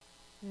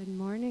Good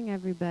morning,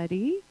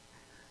 everybody.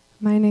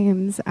 My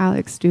name's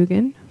Alex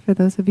Dugan. For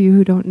those of you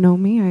who don't know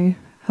me, I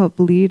help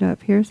lead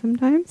up here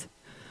sometimes.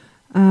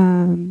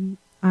 I'm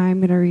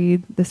going to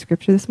read the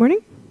scripture this morning.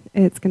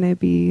 It's going to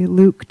be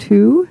Luke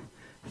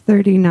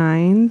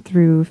 2:39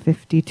 through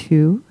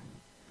 52.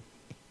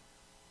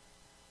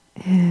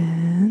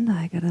 And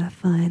I got to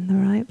find the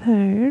right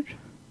page.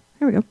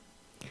 Here we go.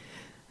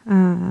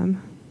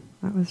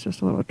 That was just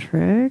a little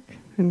trick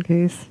in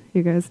case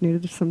you guys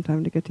needed some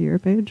time to get to your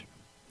page.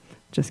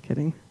 Just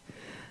kidding.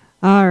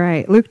 All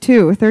right, Luke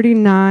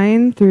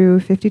 2:39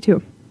 through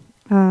 52.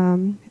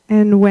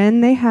 And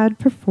when they had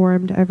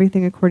performed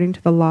everything according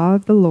to the law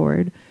of the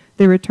Lord,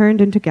 they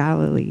returned into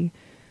Galilee,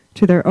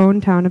 to their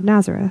own town of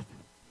Nazareth.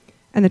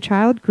 And the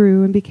child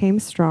grew and became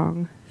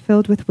strong,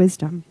 filled with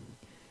wisdom,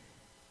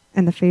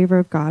 and the favor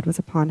of God was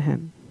upon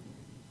him.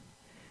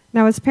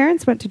 Now his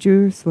parents went to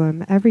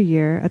Jerusalem every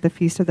year at the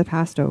feast of the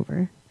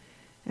Passover.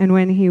 And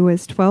when he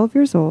was 12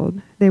 years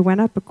old, they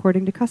went up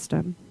according to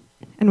custom.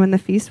 And when the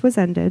feast was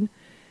ended,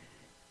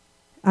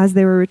 as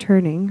they were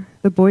returning,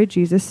 the boy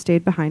Jesus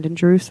stayed behind in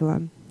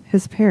Jerusalem.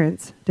 His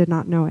parents did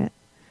not know it.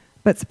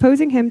 But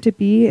supposing him to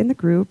be in the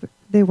group,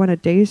 they went a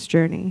day's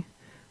journey.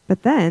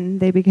 But then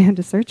they began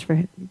to search for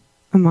him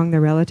among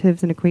their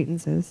relatives and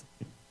acquaintances.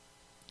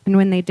 And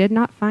when they did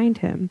not find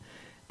him,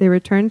 they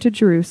returned to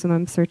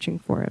Jerusalem searching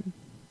for him.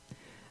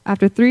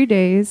 After 3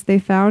 days, they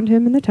found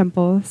him in the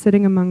temple,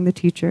 sitting among the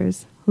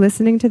teachers,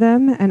 listening to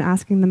them and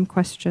asking them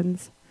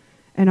questions.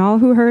 And all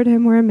who heard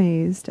him were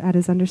amazed at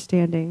his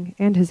understanding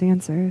and his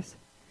answers.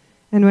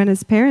 And when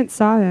his parents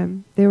saw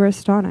him, they were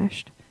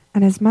astonished.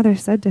 And his mother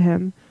said to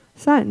him,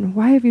 "Son,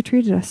 why have you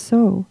treated us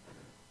so?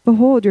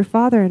 Behold, your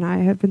father and I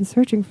have been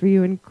searching for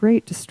you in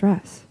great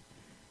distress."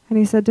 And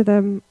he said to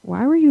them,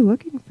 "Why were you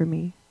looking for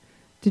me?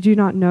 Did you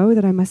not know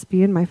that I must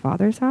be in my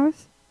father's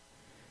house?"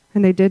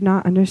 And they did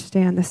not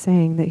understand the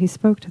saying that he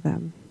spoke to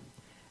them.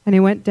 And he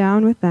went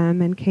down with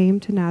them and came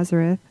to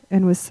Nazareth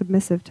and was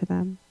submissive to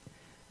them.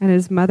 And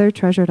his mother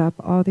treasured up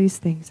all these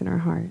things in her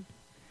heart.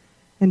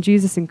 And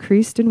Jesus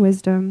increased in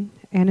wisdom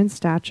and in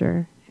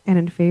stature and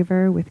in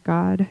favor with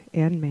God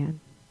and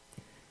man.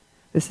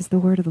 This is the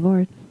word of the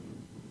Lord.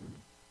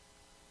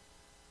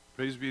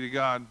 Praise be to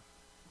God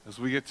as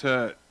we get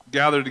to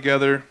gather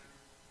together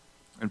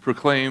and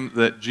proclaim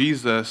that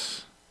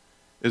Jesus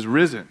is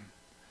risen.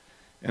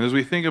 And as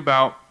we think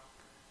about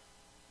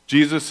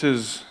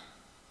Jesus'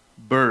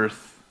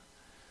 birth,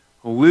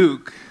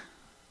 Luke,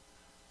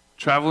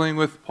 traveling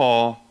with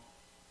Paul,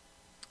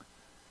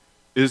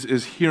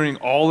 is hearing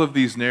all of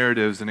these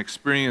narratives and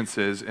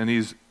experiences, and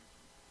he's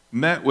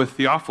met with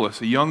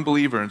Theophilus, a young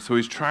believer, and so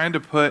he's trying to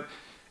put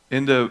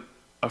into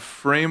a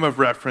frame of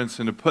reference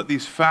and to put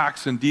these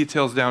facts and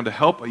details down to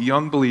help a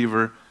young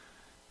believer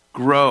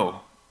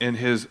grow in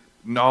his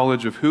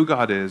knowledge of who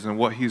God is and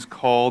what he's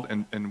called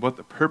and what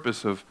the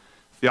purpose of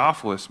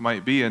Theophilus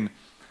might be. And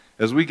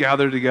as we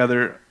gather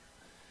together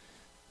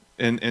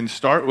and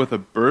start with a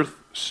birth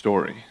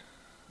story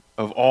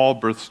of all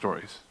birth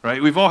stories,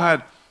 right? We've all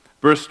had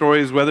birth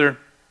stories, whether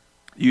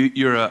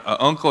you're a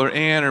uncle or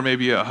aunt or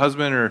maybe a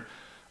husband or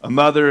a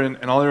mother, and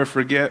I'll never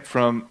forget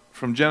from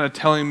Jenna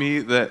telling me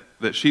that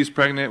she's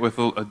pregnant with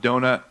a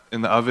donut in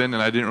the oven,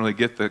 and I didn't really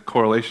get the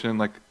correlation,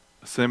 like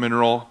a cinnamon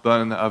roll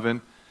done in the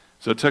oven.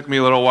 So it took me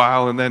a little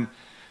while, and then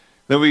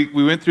we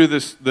went through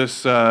this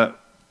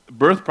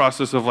birth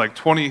process of like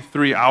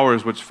 23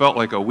 hours, which felt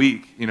like a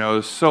week. You know, it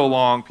was so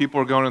long. People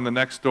were going in the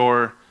next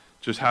door,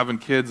 just having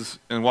kids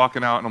and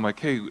walking out, and I'm like,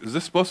 hey, is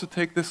this supposed to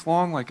take this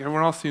long? Like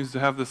everyone else seems to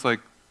have this like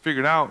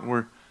figured out, and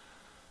we're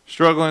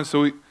struggling.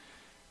 So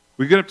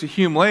we get up to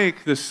Hume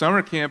Lake, this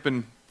summer camp,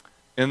 and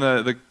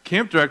the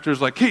camp director's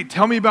like, hey,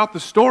 tell me about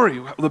the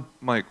story. I'm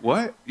like,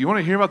 what? You want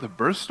to hear about the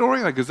birth story?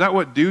 Like, is that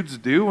what dudes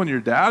do when you're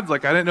dads?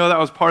 Like, I didn't know that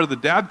was part of the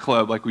dad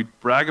club. Like, we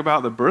brag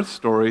about the birth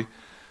story.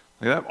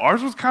 Like that.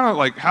 Ours was kind of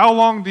like, how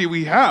long do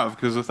we have?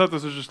 Because I thought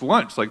this was just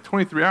lunch, like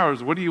 23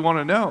 hours. What do you want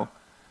to know?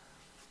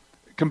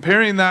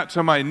 Comparing that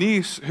to my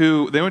niece,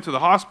 who they went to the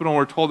hospital and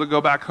were told to go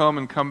back home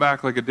and come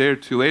back like a day or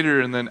two later,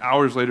 and then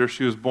hours later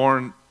she was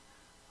born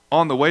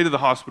on the way to the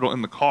hospital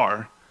in the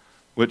car,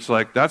 which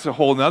like that's a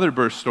whole nother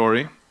birth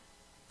story.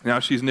 Now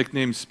she's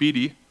nicknamed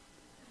Speedy,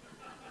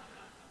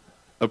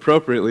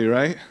 appropriately,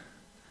 right?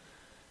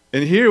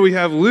 And here we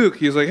have Luke.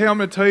 He's like, hey, I'm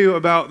going to tell you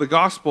about the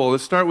gospel.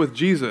 Let's start with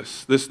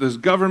Jesus. This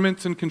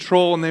government's in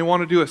control, and they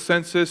want to do a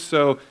census.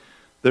 So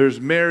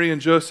there's Mary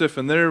and Joseph,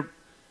 and they're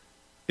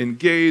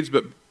engaged,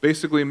 but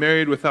basically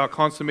married without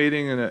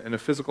consummating in a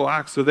physical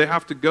act. So they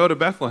have to go to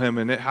Bethlehem,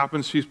 and it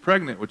happens she's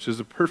pregnant, which is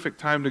a perfect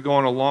time to go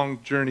on a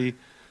long journey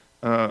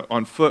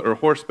on foot or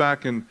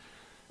horseback. And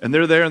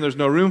they're there, and there's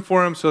no room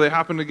for them, so they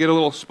happen to get a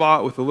little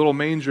spot with a little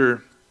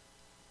manger.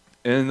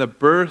 And the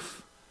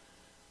birth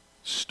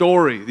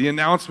story, the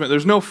announcement,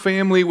 there's no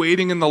family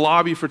waiting in the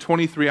lobby for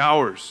 23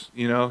 hours,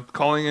 you know,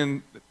 calling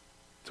in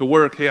to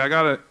work, hey, I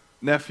got a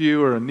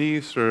nephew or a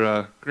niece or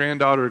a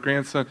granddaughter or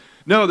grandson.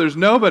 No, there's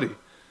nobody.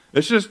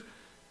 It's just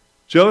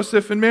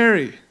Joseph and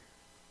Mary.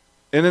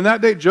 And in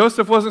that day,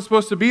 Joseph wasn't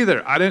supposed to be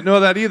there. I didn't know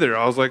that either.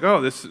 I was like, oh,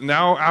 this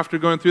now after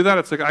going through that,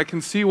 it's like, I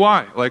can see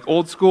why. Like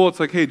old school, it's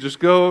like, hey, just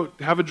go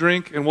have a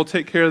drink and we'll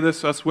take care of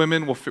this, us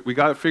women. We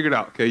got it figured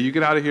out. Okay, you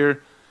get out of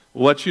here.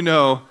 We'll let you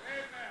know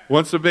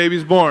once the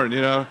baby's born,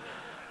 you know.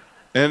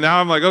 And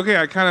now I'm like, okay,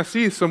 I kind of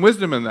see some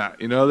wisdom in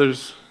that. You know,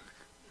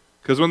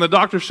 because when the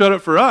doctor showed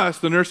up for us,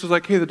 the nurse was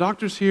like, hey, the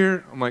doctor's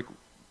here. I'm like,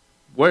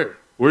 where?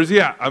 Where's he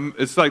at?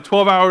 It's like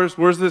 12 hours.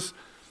 Where's this?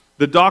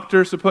 The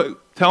doctor,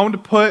 tell him to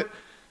put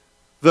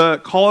the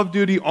Call of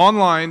Duty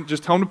online,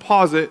 just tell him to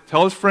pause it,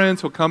 tell his friends,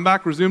 he'll come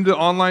back, resume to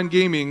online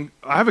gaming.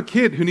 I have a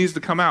kid who needs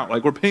to come out.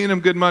 Like, we're paying him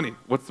good money.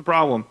 What's the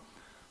problem?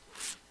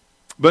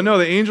 But no,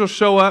 the angels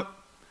show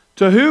up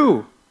to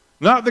who?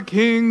 Not the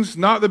kings,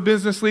 not the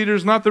business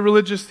leaders, not the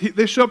religious.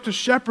 They show up to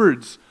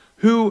shepherds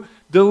who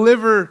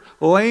deliver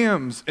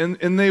lambs, and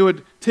they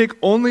would take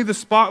only the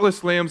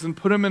spotless lambs and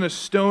put them in a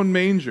stone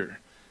manger.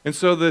 And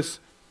so this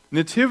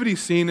nativity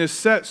scene is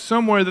set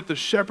somewhere that the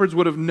shepherds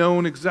would have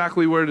known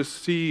exactly where to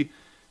see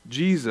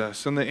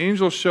Jesus. And the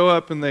angels show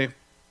up and they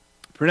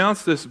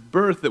pronounce this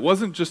birth that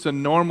wasn't just a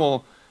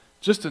normal,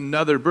 just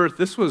another birth.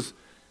 This was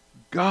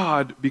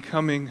God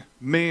becoming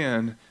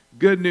man.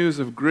 Good news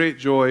of great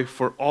joy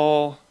for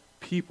all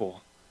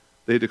people,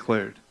 they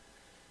declared.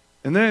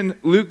 And then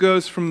Luke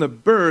goes from the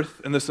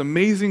birth and this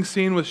amazing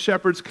scene with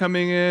shepherds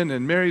coming in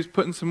and Mary's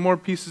putting some more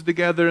pieces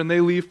together and they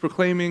leave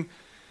proclaiming.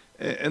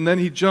 And then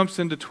he jumps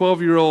into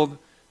 12-year-old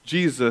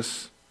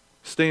Jesus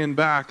staying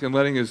back and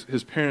letting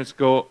his parents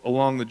go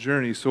along the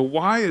journey. So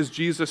why is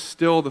Jesus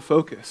still the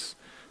focus?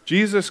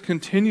 Jesus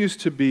continues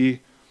to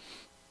be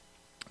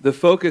the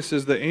focus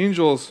as the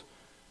angels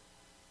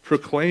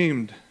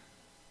proclaimed.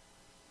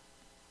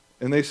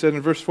 And they said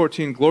in verse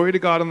 14, glory to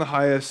God in the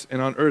highest,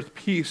 and on earth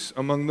peace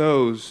among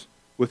those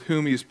with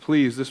whom he's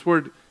pleased. This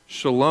word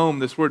shalom,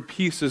 this word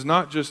peace is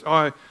not just,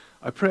 I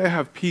pray I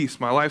have peace.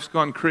 My life's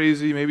gone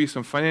crazy, maybe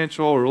some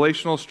financial or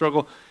relational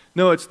struggle.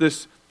 No, it's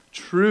this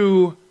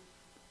true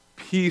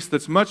peace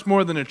that's much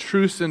more than a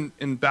truce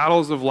in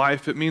battles of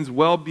life. It means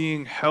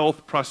well-being,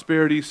 health,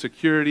 prosperity,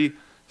 security,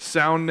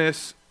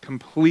 soundness,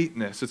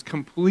 completeness. It's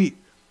complete.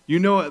 You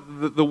know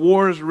the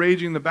war is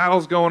raging, the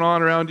battle's going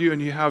on around you,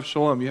 and you have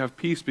shalom. You have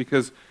peace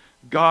because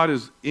God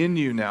is in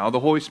you now. The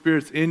Holy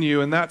Spirit's in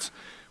you, and that's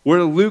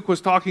where Luke was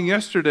talking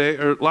yesterday,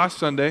 or last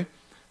Sunday.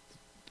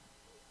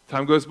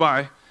 Time goes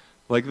by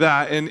like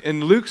that.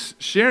 And Luke's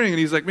sharing, and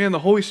he's like, man, the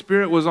Holy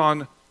Spirit was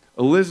on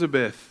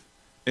Elizabeth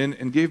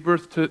and gave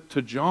birth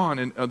to John.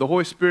 And the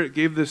Holy Spirit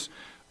gave this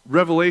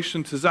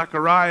revelation to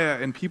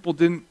Zechariah, and people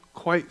didn't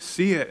quite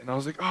see it. And I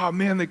was like, oh,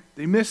 man,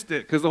 they missed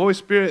it because the Holy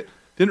Spirit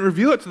didn't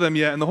reveal it to them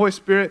yet. And the Holy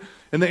Spirit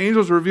and the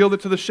angels revealed it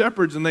to the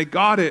shepherds, and they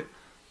got it.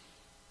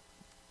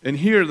 And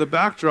here, the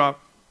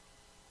backdrop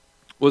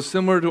was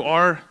similar to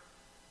our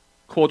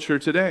culture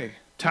today.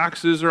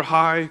 Taxes are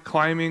high,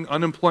 climbing.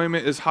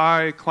 Unemployment is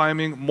high,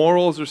 climbing.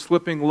 Morals are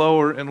slipping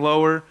lower and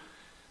lower.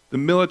 The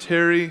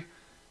military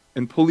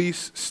and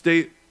police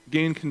state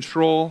gained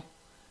control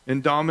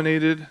and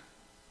dominated,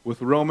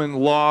 with Roman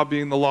law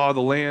being the law of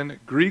the land.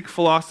 Greek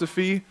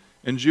philosophy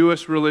and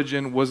Jewish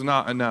religion was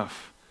not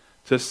enough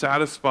to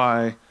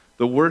satisfy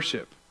the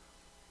worship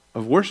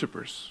of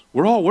worshipers.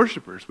 We're all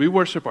worshipers. We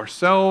worship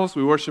ourselves.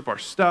 We worship our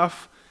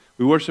stuff.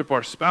 We worship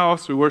our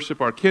spouse. We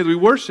worship our kids. We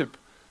worship.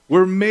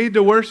 We're made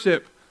to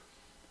worship.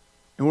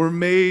 And we're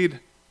made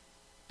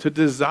to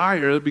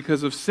desire,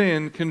 because of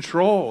sin,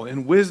 control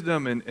and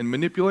wisdom and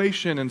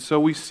manipulation. And so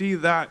we see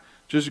that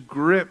just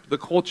grip the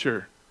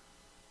culture.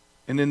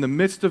 And in the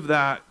midst of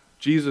that,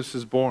 Jesus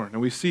is born.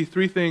 And we see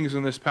three things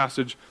in this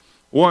passage.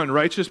 One,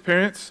 righteous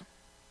parents,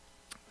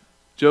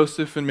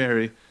 Joseph and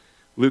Mary,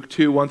 Luke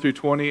 2, 1 through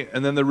 20.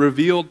 And then the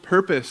revealed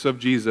purpose of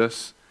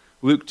Jesus,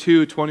 Luke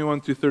 2, 21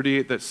 through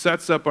 38, that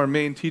sets up our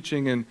main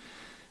teaching in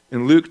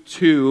Luke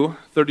 2,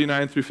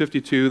 39 through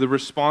 52, the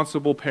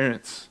responsible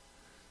parents.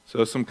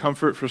 So some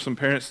comfort for some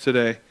parents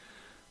today,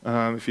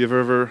 if you've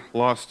ever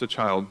lost a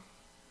child,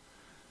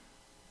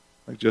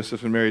 like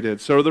Joseph and Mary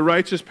did. So the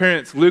righteous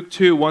parents, Luke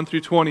 2, 1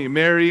 through 20.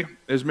 Mary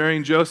is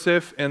marrying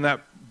Joseph, and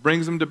that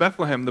brings them to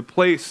Bethlehem, the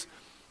place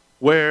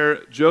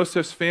where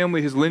Joseph's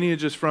family, his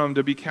lineage is from,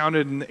 to be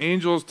counted. And the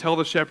angels tell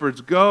the shepherds,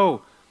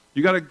 go.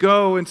 You got to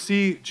go and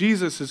see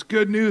Jesus. It's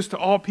good news to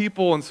all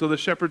people. And so the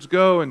shepherds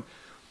go, and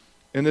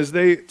as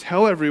they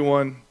tell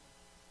everyone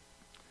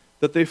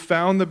that they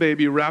found the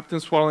baby wrapped in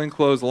swaddling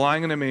clothes,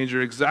 lying in a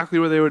manger, exactly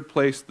where they would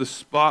place the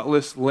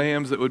spotless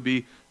lambs that would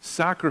be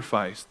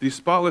sacrificed. These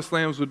spotless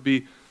lambs would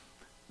be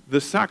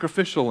the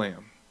sacrificial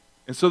lamb.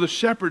 And so the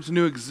shepherds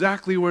knew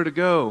exactly where to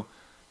go.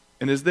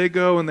 And as they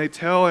go and they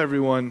tell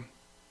everyone,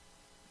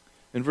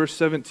 in verse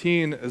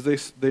 17,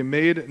 as they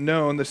made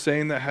known the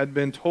saying that had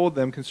been told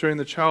them concerning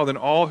the child, and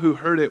all who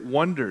heard it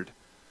wondered.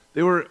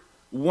 They were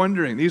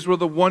wondering. These were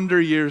the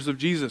wonder years of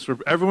Jesus, where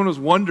everyone was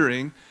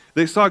wondering.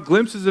 They saw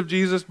glimpses of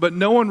Jesus, but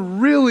no one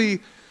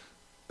really,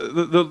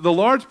 the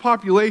large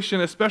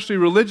population, especially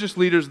religious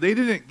leaders, they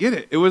didn't get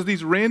it. It was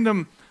these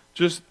random,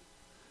 just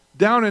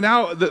down and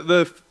out.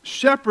 The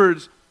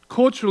shepherds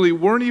culturally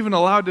weren't even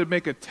allowed to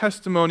make a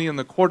testimony in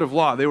the court of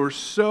law. They were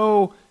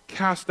so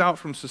cast out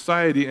from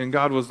society, and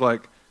God was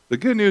like, the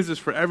good news is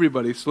for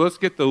everybody, so let's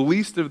get the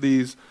least of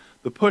these,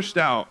 the pushed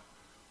out.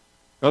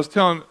 I was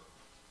telling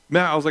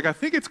Matt, I was like, I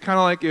think it's kind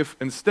of like if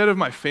instead of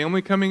my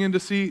family coming in to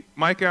see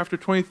Mike after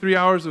 23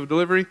 hours of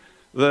delivery,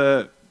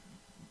 the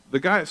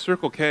guy at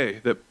Circle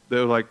K, that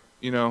they're like,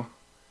 you know,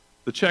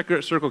 the checker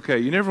at Circle K,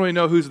 you never really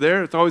know who's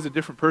there. It's always a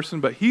different person,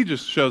 but he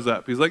just shows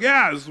up. He's like,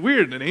 yeah, it's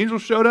weird. An angel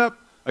showed up.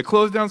 I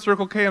closed down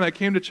Circle K and I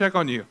came to check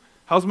on you.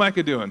 How's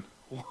Micah doing?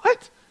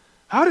 What?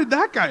 How did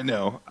that guy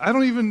know?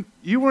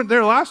 You weren't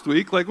there last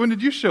week. Like, when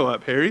did you show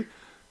up, Harry?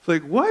 It's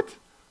like, what?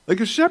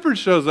 Like a shepherd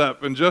shows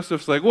up and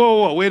Joseph's like,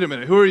 whoa, wait a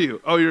minute. Who are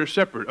you? Oh, you're a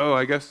shepherd. Oh,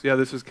 I guess, yeah,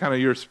 this is kind of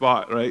your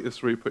spot, right? This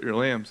is where you put your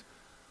lambs.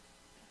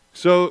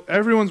 So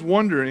everyone's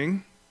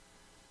wondering,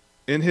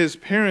 and his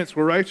parents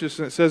were righteous,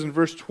 and it says in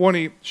verse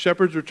 20,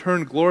 shepherds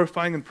returned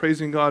glorifying and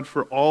praising God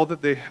for all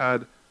that they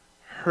had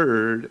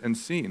heard and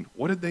seen.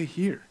 What did they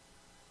hear?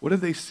 What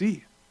did they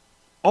see?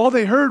 All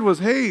they heard was,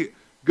 hey,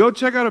 go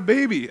check out a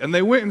baby. And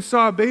they went and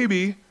saw a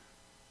baby,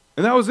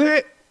 and that was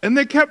it. And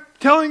they kept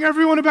telling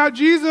everyone about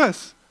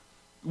Jesus.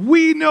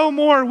 We know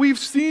more, we've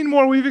seen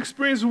more, we've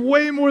experienced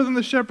way more than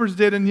the shepherds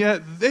did, and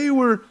yet they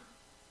were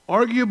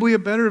arguably a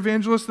better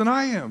evangelist than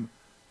I am.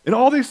 And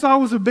all they saw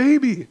was a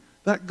baby,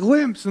 that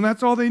glimpse, and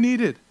that's all they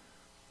needed.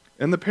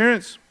 And the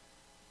parents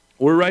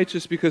were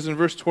righteous because in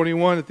verse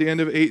 21, at the end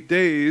of 8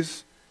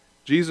 days,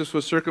 Jesus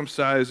was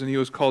circumcised, and he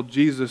was called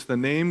Jesus, the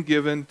name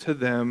given to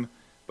them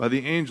by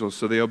the angels.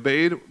 So they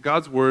obeyed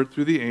God's word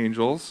through the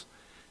angels,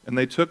 and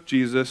they took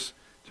Jesus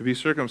to be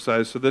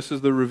circumcised. So this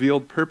is the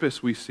revealed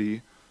purpose we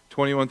see,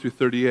 21 through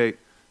 38.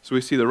 So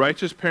we see the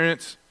righteous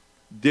parents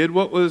did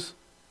what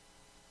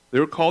they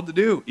were called to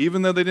do.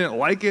 Even though they didn't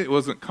like it, it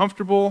wasn't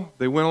comfortable,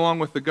 they went along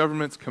with the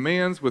government's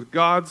commands, with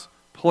God's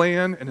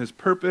plan and his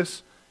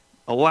purpose,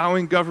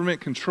 allowing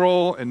government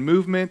control and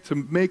movement to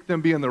make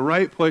them be in the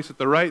right place at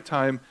the right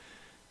time.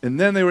 And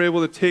then they were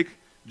able to take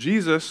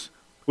Jesus,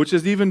 which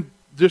is even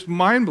just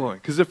mind-blowing.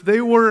 Because if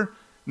they were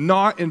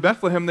not in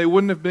Bethlehem, they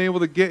wouldn't have been able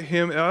to get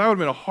him. That would have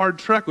been a hard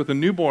trek with a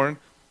newborn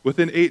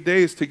within 8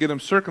 days to get him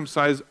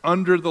circumcised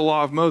under the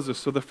law of Moses.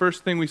 So the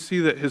first thing we see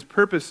that his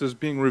purpose is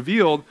being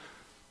revealed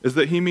is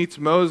that he meets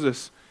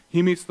Moses.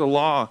 He meets the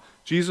law.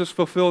 Jesus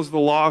fulfills the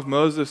law of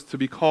Moses to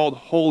be called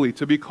holy,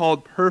 to be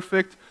called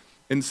perfect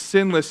and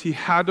sinless. He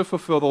had to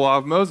fulfill the law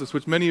of Moses,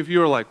 which many of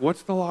you are like,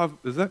 what's the law of,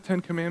 is that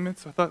 10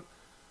 Commandments? I thought,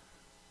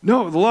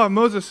 no, the law of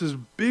Moses is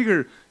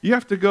bigger. You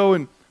have to go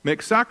and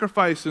make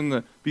sacrifice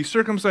and be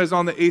circumcised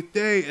on the 8th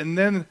day, and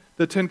then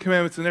the 10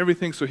 Commandments and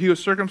everything. So he was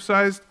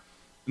circumcised,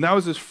 and that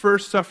was his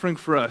first suffering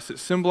for us. It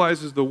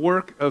symbolizes the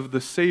work of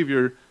the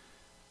Savior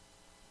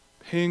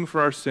paying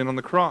for our sin on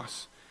the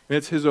cross. And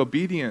it's his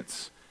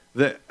obedience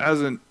that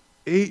as an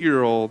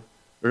 8-year-old,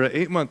 or an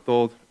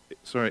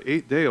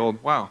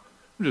 8-day-old, wow,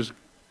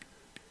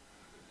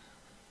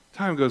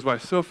 time goes by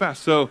so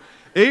fast. So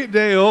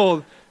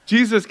 8-day-old,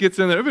 Jesus gets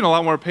in there. It would have been a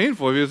lot more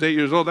painful if he was 8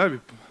 years old.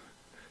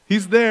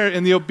 He's there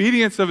in the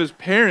obedience of his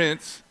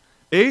parents,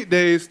 8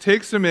 days,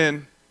 takes him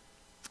in,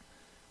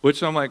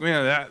 which I'm like,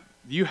 man,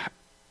 you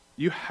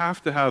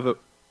have to have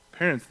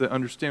parents that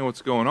understand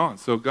what's going on.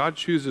 So God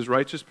chooses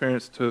righteous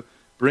parents to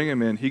bring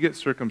him in. He gets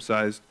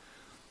circumcised.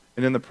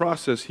 And in the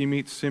process, he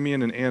meets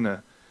Simeon and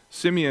Anna.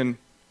 Simeon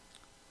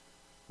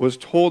was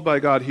told by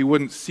God he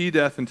wouldn't see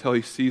death until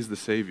he sees the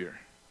Savior.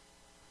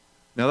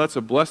 Now that's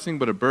a blessing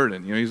but a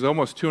burden. You know, he's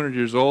almost 200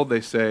 years old,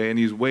 they say, and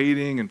he's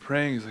waiting and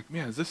praying. He's like,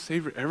 man, is this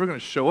Savior ever going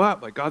to show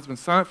up? Like, God's been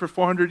silent for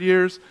 400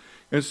 years.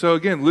 And so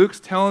again, Luke's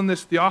telling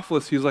this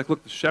Theophilus, he's like,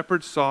 look, the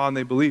shepherds saw and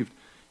they believed.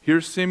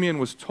 Here Simeon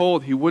was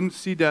told he wouldn't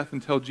see death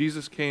until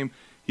Jesus came.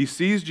 He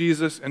sees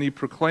Jesus and he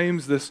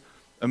proclaims this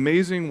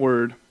amazing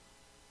word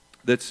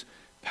that's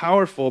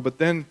powerful, but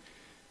then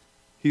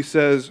he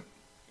says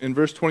in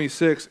verse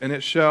 26, and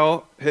it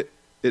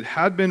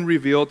had been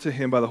revealed to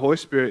him by the Holy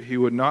Spirit he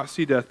would not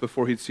see death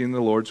before he'd seen the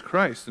Lord's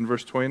Christ. In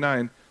verse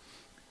 29,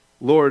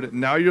 Lord,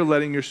 now you're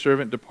letting your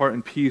servant depart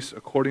in peace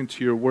according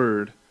to your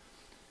word.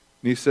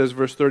 And he says,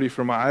 verse 30,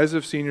 for my eyes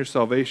have seen your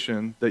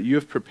salvation, that you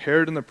have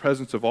prepared in the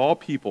presence of all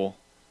people,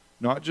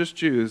 not just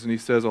Jews. And he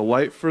says, a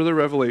light for the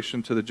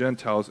revelation to the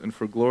Gentiles and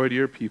for glory to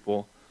your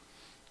people.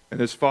 And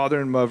his father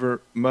and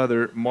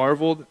mother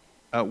marveled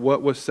at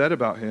what was said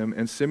about him.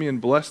 And Simeon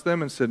blessed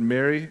them and said,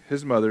 Mary,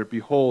 his mother,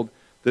 behold,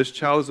 this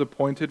child is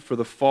appointed for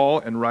the fall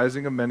and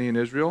rising of many in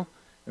Israel,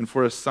 and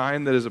for a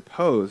sign that is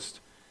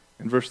opposed.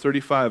 In verse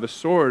 35, a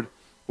sword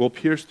will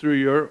pierce through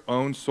your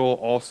own soul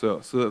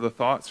also, so that the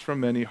thoughts from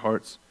many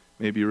hearts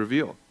may be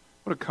revealed.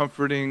 What a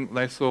comforting,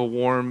 nice little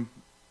warm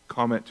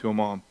comment to a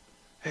mom.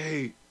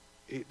 Hey,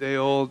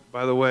 8-day-old,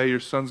 by the way, your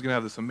son's going to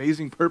have this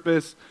amazing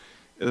purpose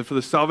for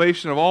the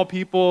salvation of all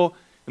people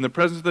in the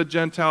presence of the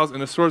Gentiles,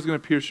 and a sword is going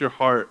to pierce your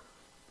heart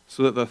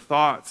so that the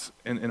thoughts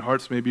and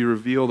hearts may be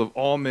revealed of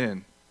all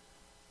men.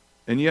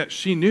 And yet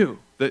she knew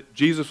that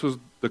Jesus was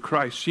the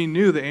Christ. She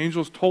knew the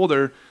angels told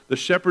her, the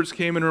shepherds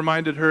came and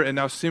reminded her, and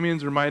now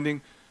Simeon's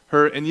reminding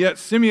her. And yet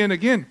Simeon,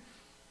 again,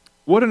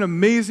 What an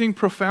amazing,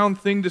 profound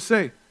thing to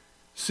say.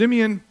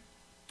 Simeon,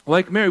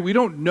 like Mary, we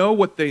don't know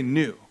what they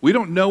knew. We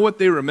don't know what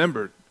they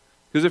remembered.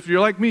 Because if you're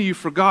like me, you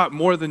forgot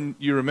more than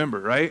you remember,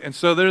 right? And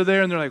so they're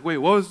there and they're like, wait,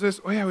 what was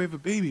this? Oh yeah, we have a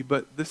baby,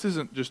 but this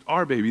isn't just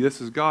our baby. This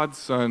is God's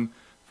son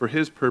for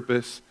his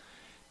purpose.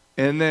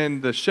 And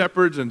then the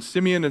shepherds and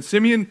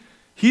Simeon,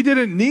 he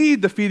didn't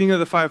need the feeding of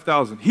the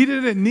 5,000. He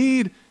didn't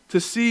need to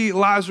see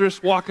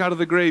Lazarus walk out of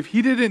the grave.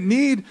 He didn't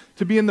need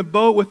to be in the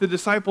boat with the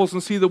disciples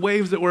and see the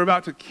waves that were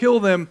about to kill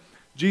them.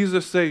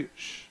 Jesus say,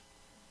 shh,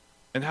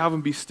 and have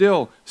them be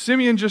still.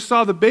 Simeon just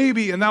saw the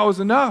baby and that was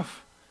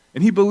enough.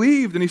 And he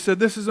believed and he said,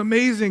 this is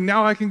amazing.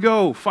 Now I can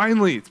go.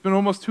 Finally, it's been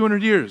almost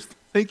 200 years.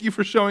 Thank you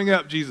for showing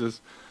up, Jesus.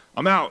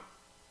 I'm out.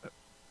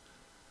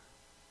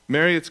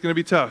 Mary, it's going to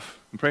be tough.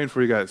 I'm praying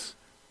for you guys.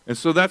 And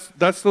so that's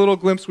the little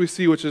glimpse we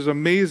see, which is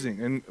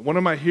amazing. And one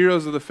of my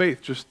heroes of the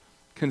faith, just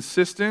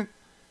consistent,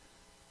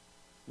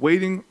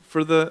 waiting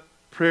for the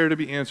prayer to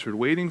be answered,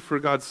 waiting for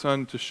God's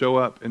Son to show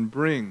up and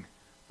bring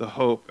the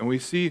hope. And we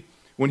see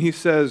when he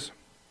says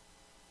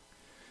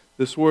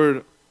this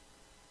word,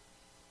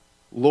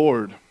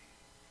 Lord,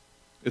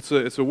 it's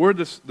a word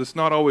that's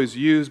not always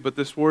used, but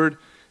this word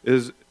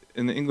is,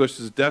 in the English,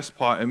 is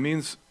despot. It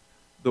means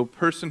the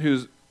person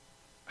who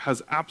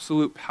has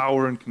absolute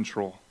power and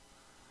control.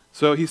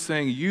 So he's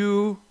saying,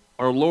 you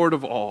are Lord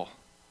of all.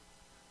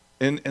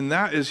 And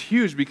that is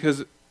huge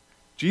because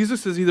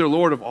Jesus is either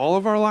Lord of all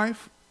of our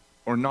life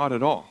or not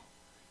at all.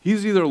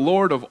 He's either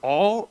Lord of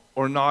all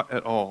or not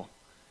at all.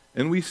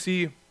 And we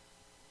see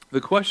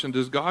the question,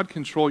 does God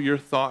control your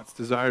thoughts,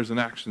 desires, and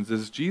actions?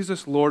 Is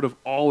Jesus Lord of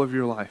all of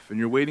your life? And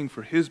you're waiting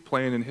for his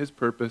plan and his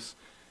purpose,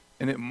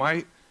 and it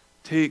might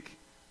take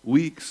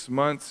weeks,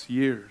 months,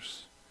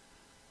 years.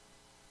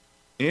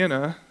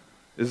 Anna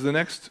is the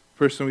next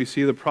person we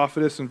see, the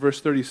prophetess in verse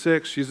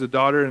 36. She's a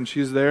daughter, and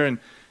she's there and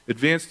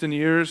advanced in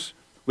years,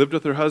 lived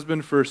with her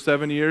husband for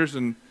 7 years,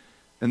 and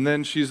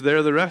then she's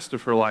there the rest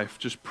of her life,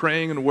 just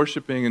praying and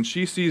worshiping, and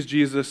she sees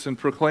Jesus and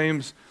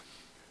proclaims.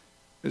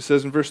 It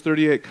says in verse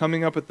 38,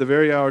 coming up at the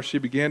very hour, she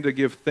began to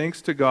give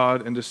thanks to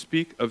God and to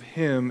speak of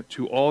him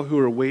to all who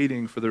are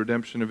waiting for the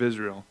redemption of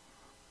Israel.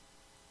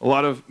 A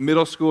lot of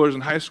middle schoolers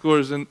and high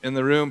schoolers in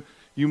the room,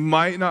 you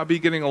might not be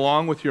getting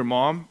along with your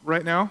mom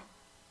right now,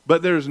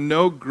 but there's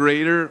no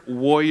greater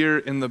warrior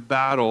in the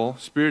battle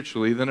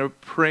spiritually than a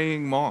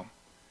praying mom.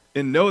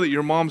 And know that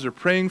your moms are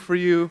praying for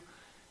you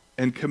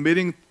and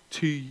committing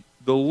to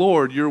the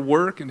Lord your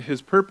work and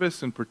his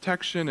purpose and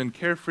protection and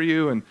care for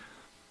you. And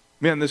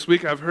man, this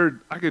week I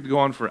could go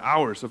on for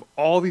hours of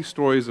all these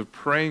stories of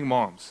praying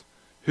moms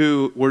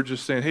who were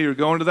just saying, hey, you're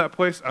going to that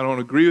place. I don't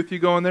agree with you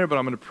going there, but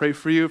I'm going to pray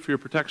for you for your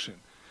protection.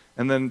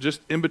 And then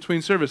just in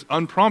between service,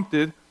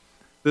 unprompted,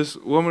 this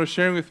woman was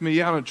sharing with me,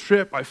 on a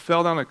trip, I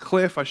fell down a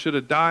cliff. I should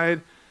have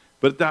died.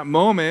 But at that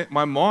moment,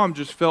 my mom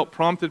just felt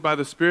prompted by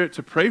the Spirit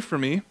to pray for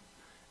me.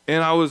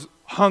 And I was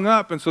hung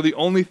up. And so the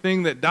only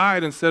thing that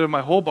died instead of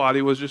my whole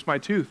body was just my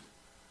tooth.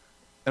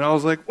 And I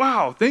was like,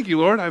 wow, thank you,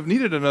 Lord. I've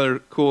needed another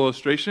cool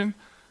illustration.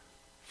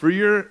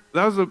 That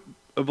was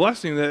a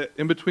blessing that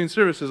in between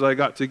services I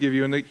got to give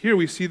you. And here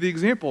we see the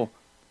example.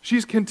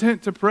 She's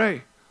content to pray.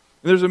 And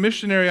there's a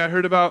missionary I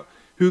heard about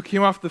who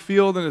came off the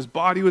field and his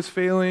body was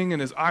failing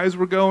and his eyes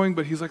were going,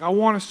 but he's like, I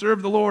want to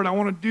serve the Lord. I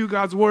want to do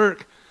God's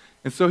work.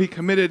 And so he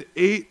committed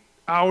 8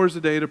 hours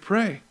a day to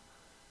pray.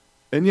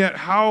 And yet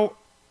how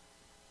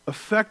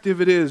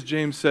effective it is,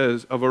 James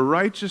says, of a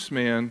righteous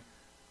man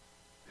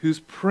who's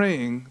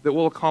praying that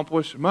will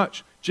accomplish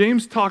much.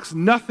 James talks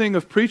nothing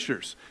of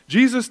preachers.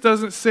 Jesus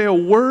doesn't say a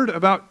word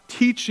about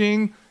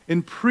teaching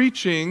and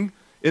preaching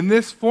in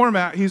this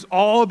format. He's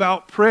all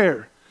about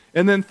prayer.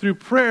 And then through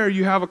prayer,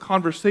 you have a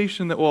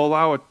conversation that will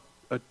allow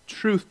a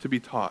truth to be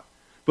taught.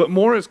 But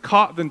more is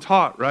caught than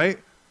taught, right?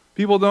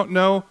 People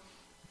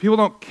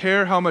don't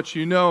care how much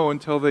you know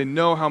until they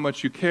know how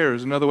much you care,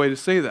 is another way to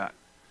say that.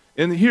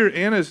 And here,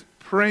 Anna's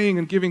praying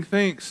and giving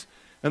thanks.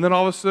 And then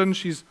all of a sudden,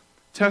 she's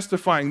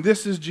testifying,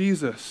 this is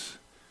Jesus.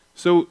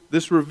 So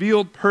this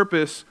revealed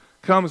purpose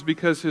comes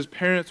because his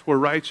parents were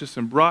righteous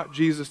and brought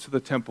Jesus to the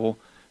temple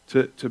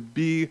to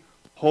be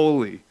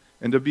holy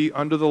and to be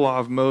under the law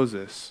of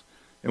Moses.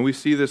 And we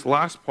see this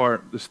last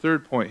part, this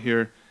third point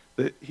here,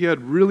 that he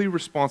had really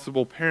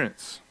responsible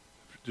parents,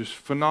 just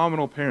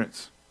phenomenal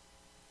parents.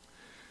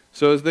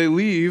 So as they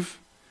leave,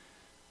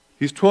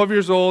 he's 12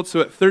 years old, so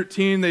at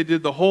 13 they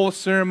did the whole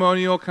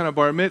ceremonial kind of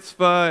bar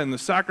mitzvah and the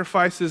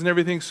sacrifices and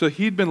everything. So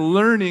he'd been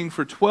learning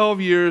for 12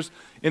 years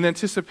in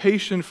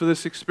anticipation for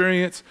this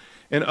experience.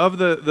 And of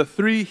the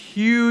 3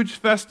 huge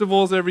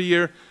festivals every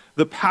year,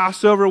 the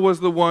Passover was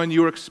the one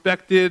you were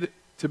expected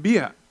to be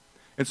at.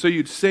 And so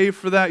you'd save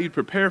for that, you'd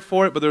prepare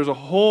for it, but there's a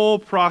whole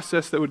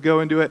process that would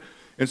go into it.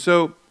 And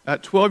so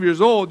at 12 years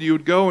old, you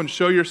would go and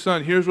show your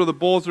son, here's where the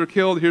bulls are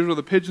killed, here's where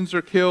the pigeons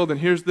are killed, and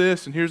here's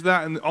this, and here's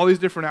that, and all these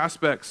different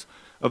aspects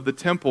of the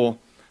temple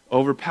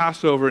over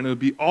Passover, and it would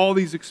be all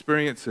these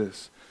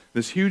experiences,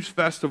 this huge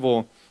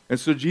festival. And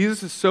so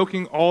Jesus is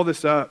soaking all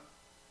this up.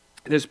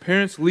 And his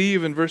parents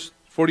leave in verse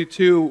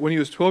 42. When he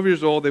was 12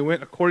 years old, they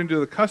went according to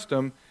the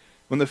custom,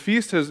 When the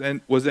feast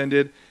was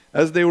ended,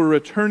 as they were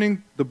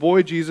returning, the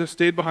boy Jesus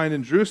stayed behind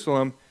in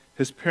Jerusalem.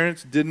 His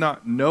parents did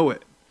not know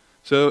it.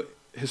 So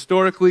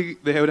historically,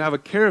 they would have a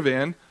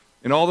caravan,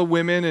 and all the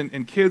women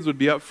and kids would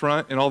be up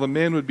front, and all the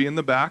men would be in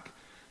the back.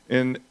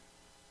 And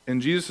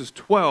Jesus is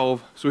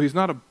 12, so he's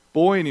not a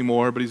boy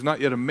anymore, but he's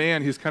not yet a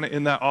man. He's kind of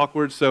in that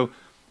awkward. So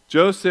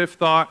Joseph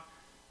thought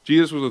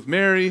Jesus was with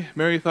Mary.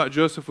 Mary thought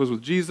Joseph was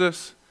with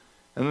Jesus.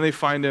 And then they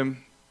find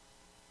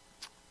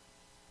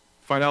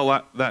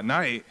out that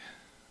night,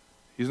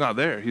 he's not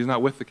there. He's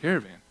not with the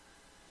caravan.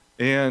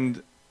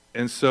 And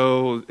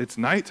so it's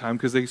nighttime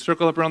because they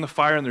circle up around the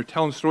fire and they're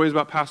telling stories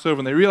about Passover.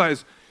 And they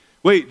realize,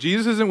 wait,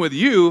 Jesus isn't with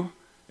you.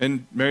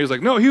 And Mary's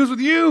like, no, he was with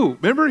you.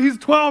 Remember, he's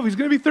 12. He's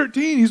going to be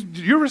 13. He's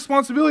your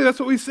responsibility. That's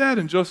what we said.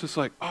 And Joseph's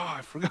like, oh,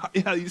 I forgot.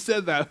 Yeah, you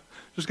said that.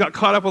 Just got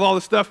caught up with all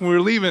this stuff when we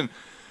were leaving.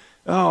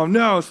 Oh,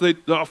 no. So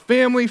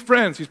family,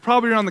 friends. He's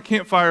probably around the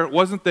campfire.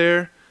 Wasn't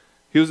there.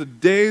 He was a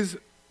day's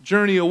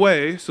journey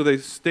away. So they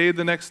stayed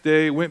the next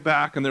day, went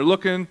back, and they're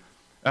looking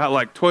at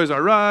like Toys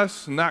R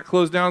Us, and that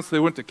closed down. So they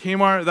went to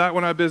Kmart. That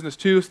went out of business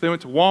too. So they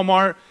went to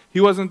Walmart.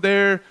 He wasn't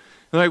there.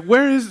 They're like,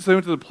 where is it? So they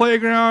went to the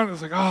playground. It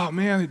was like, oh,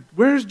 man,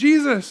 where's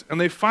Jesus?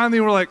 And they finally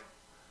were like,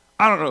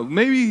 I don't know,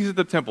 maybe he's at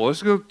the temple.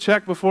 Let's go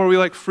check before we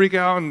like freak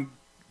out and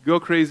go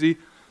crazy.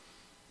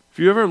 If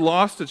you ever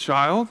lost a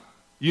child,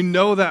 you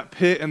know that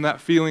pit and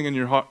that feeling in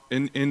your heart,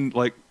 in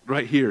like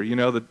right here, you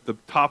know, the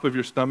top of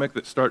your stomach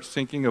that starts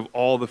sinking of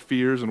all the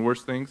fears and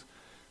worst things.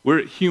 We're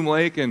at Hume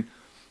Lake, and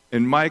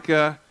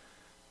Micah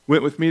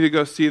went with me to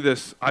go see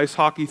this ice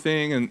hockey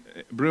thing and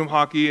broom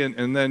hockey,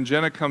 and then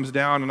Jenna comes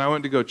down, and I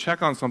went to go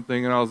check on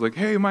something, and I was like,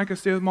 hey, Micah,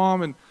 stay with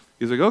Mom, and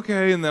he's like,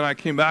 okay, and then I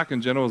came back,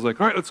 and Jenna was like,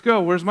 all right, let's go,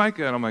 where's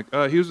Micah? And I'm like,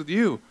 he was with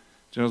you.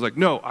 Jenna was like,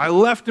 no, I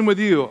left him with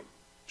you.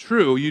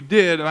 True, you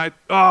did, and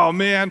oh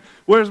man,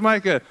 where's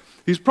Micah?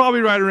 He's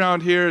probably right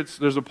around here.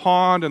 There's a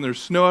pond, and there's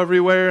snow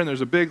everywhere, and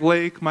there's a big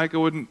lake. Micah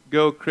wouldn't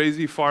go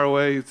crazy far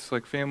away. It's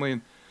like family,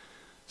 and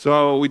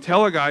so we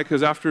tell a guy,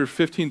 because after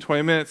 15,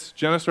 20 minutes,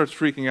 Jenna starts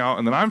freaking out,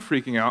 and then I'm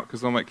freaking out,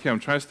 because I'm like, okay, I'm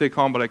trying to stay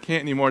calm, but I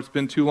can't anymore. It's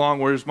been too long.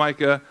 Where's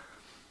Micah?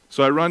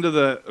 So I run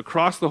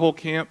across the whole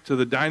camp to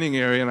the dining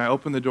area, and I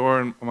open the door,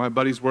 and my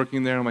buddy's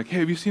working there. I'm like, hey,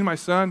 have you seen my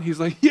son?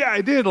 He's like, yeah,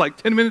 I did, like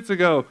 10 minutes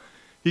ago.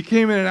 He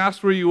came in and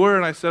asked where you were,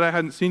 and I said I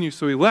hadn't seen you,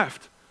 so he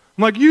left.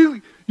 I'm like,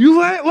 you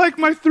let like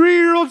my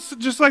 3-year-old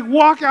just like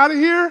walk out of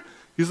here?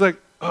 He's like,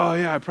 oh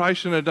yeah, I probably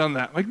shouldn't have done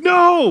that. I'm like,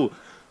 no,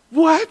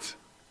 what?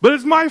 But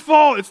it's my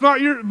fault. It's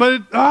not your,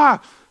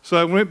 So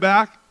I went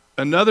back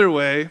another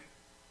way.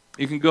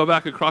 You can go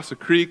back across the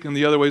creek, and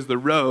the other way is the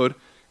road.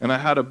 And I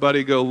had a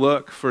buddy go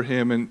look for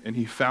him, and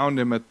he found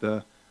him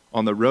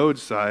on the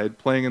roadside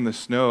playing in the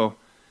snow.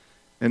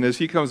 And as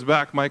he comes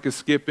back, Mike is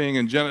skipping,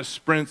 and Jenna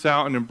sprints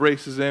out and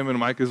embraces him, and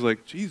Mike is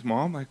like, geez,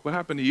 Mom, like, what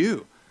happened to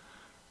you?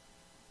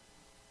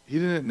 He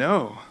didn't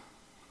know.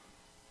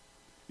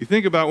 You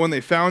think about when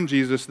they found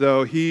Jesus,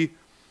 though, he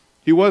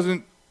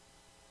wasn't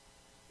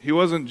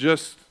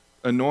just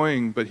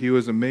annoying, but he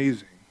was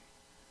amazing.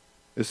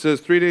 It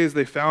says 3 days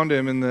they found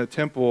him in the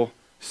temple,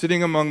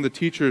 sitting among the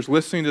teachers,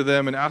 listening to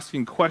them and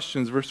asking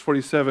questions. Verse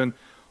 47,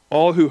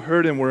 all who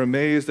heard him were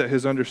amazed at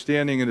his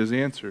understanding and his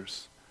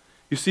answers.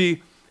 You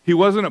see, he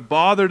wasn't a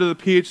bother to the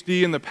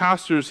PhD and the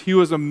pastors. He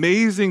was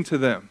amazing to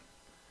them.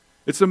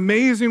 It's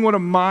amazing what a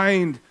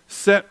mind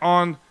set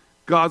on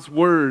God's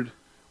word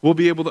will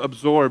be able to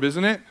absorb,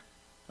 isn't it?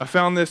 I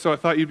found this, so I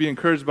thought you'd be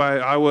encouraged by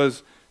it.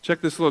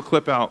 Check this little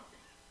clip out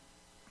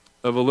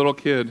of a little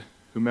kid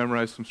who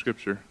memorized some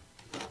scripture.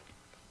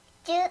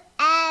 Do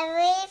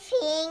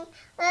everything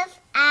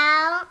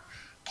without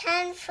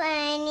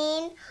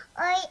complaining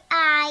or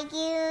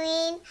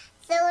arguing,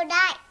 so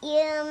that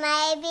you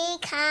may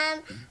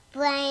become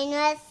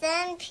blameless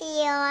and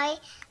pure,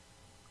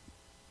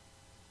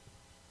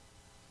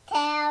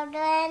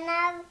 children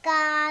of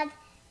God,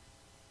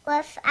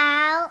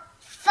 without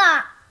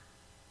fault.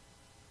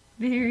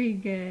 Very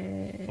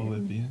good.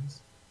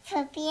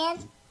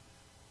 Philippians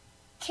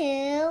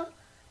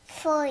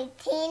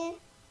 2:14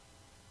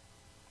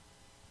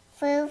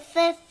 through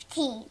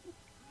 15.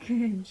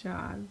 Good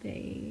job,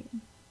 babe.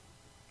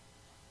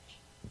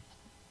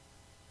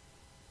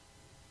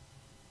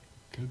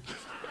 Good.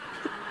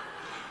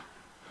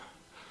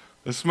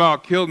 The smile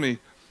killed me.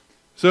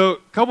 So, a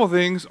couple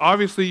things.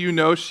 Obviously, you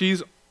know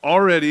she's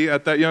already,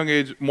 at that young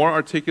age, more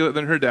articulate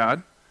than her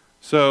dad.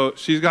 So,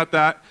 she's got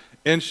that.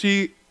 And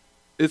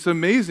it's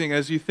amazing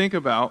as you think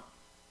about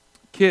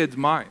kids'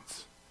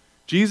 minds.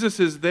 Jesus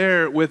is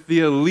there with the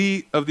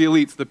elite of the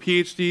elites, the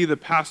PhD, the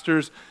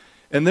pastors,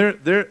 and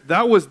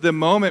that was the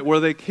moment where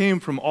they came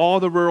from all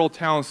the rural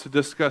towns to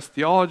discuss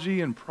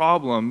theology and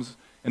problems.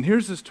 And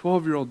here's this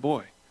 12-year-old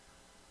boy.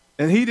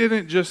 And he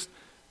didn't just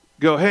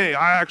go, hey,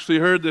 I actually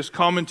heard this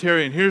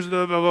commentary, and here's the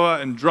blah, blah, blah,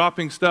 and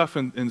dropping stuff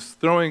and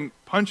throwing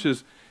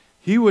punches.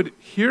 He would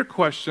hear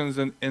questions,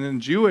 and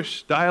in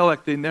Jewish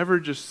dialect, they never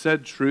just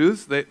said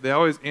truths. They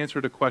always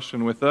answered a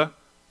question with a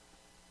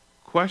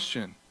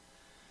question.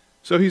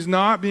 So he's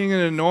not being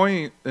an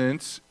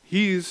annoyance,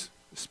 he's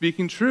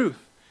speaking truth.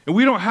 And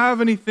we don't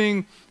have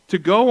anything to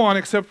go on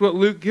except what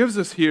Luke gives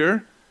us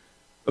here.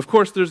 Of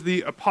course, there's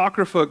the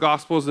Apocrypha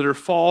Gospels that are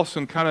false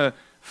and kind of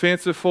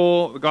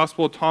fanciful, the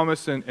Gospel of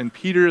Thomas and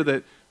Peter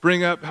that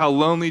bring up how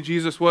lonely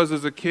Jesus was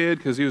as a kid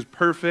because he was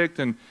perfect,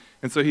 and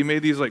so he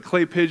made these like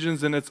clay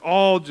pigeons, and it's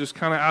all just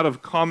kind of out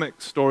of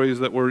comic stories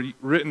that were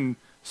written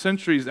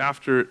centuries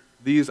after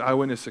these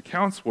eyewitness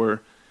accounts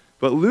were.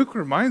 But Luke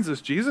reminds us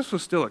Jesus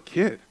was still a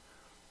kid.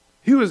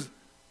 He was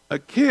a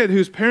kid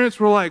whose parents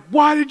were like,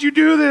 why did you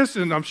do this?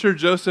 And I'm sure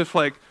Joseph,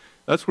 like,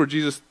 that's where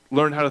Jesus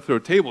learned how to throw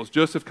tables.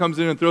 Joseph comes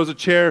in and throws a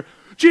chair.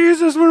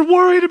 Jesus, we're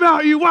worried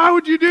about you. Why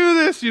would you do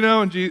this? You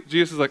know, and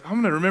Jesus is like, I'm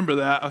going to remember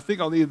that. I think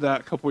I'll need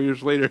that a couple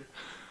years later.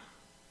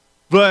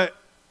 But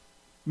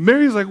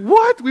Mary's like,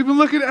 what? We've been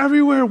looking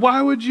everywhere.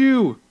 Why would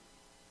you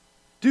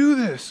do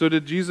this? So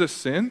did Jesus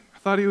sin? I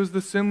thought he was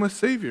the sinless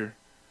Savior.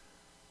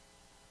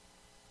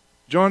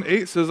 John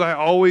 8 says, I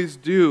always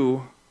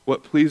do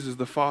what pleases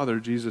the Father,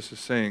 Jesus is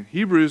saying.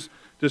 Hebrews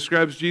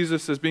describes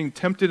Jesus as being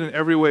tempted in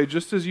every way,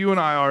 just as you and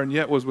I are, and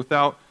yet was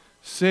without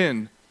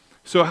sin.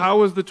 So how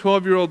was the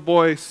 12-year-old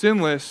boy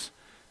sinless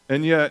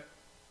and yet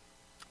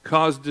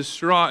caused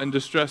distraught and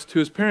distress to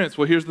his parents?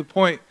 Well, here's the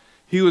point.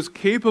 He was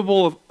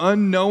capable of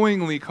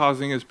unknowingly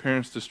causing his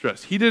parents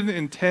distress. He didn't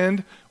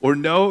intend or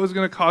know it was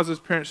going to cause his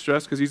parents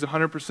stress because he's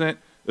 100%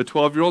 a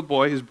 12-year-old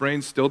boy. His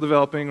brain's still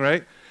developing,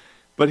 right?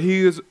 But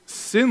he is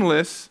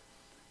sinless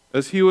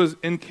as he was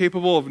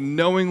incapable of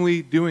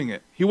knowingly doing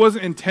it. He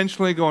wasn't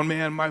intentionally going,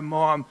 man, my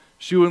mom,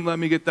 she wouldn't let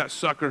me get that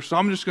sucker, so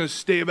I'm just going to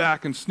stay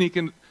back and sneak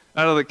in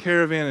out of the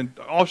caravan and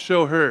I'll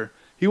show her.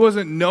 He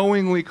wasn't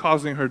knowingly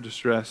causing her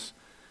distress,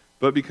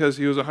 but because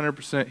he was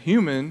 100%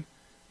 human,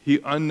 he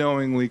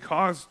unknowingly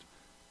caused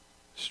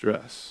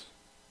stress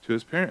to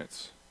his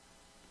parents.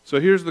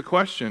 So here's the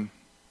question.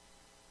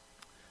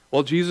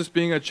 While Jesus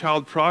being a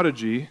child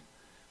prodigy,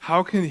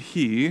 how can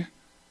he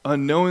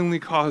unknowingly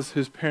cause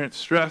his parents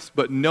stress,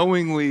 but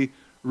knowingly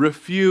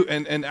refute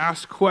and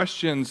ask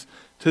questions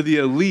to the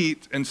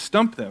elite and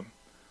stump them?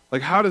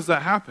 Like, how does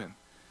that happen?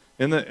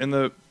 In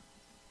the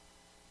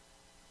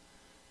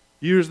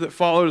years that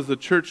followed, as the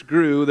church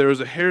grew, there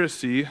was a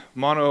heresy,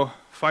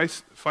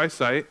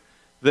 monophysite,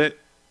 that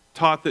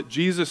taught that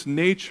Jesus'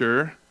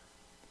 nature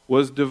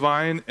was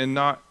divine and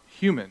not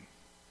human.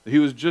 He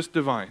was just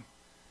divine.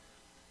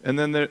 And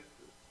then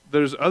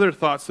there's other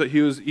thoughts that he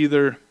was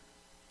either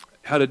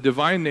had a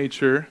divine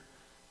nature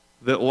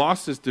that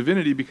lost its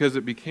divinity because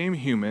it became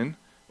human,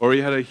 or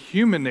he had a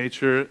human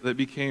nature that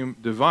became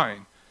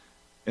divine.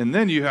 And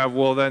then you have,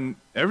 well, then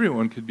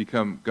everyone could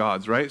become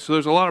gods, right? So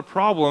there's a lot of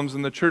problems,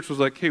 and the church was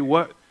like, hey,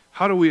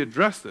 how do we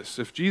address this?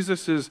 If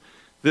Jesus is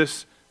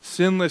this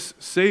sinless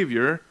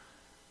Savior,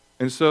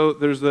 and so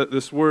there's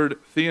this word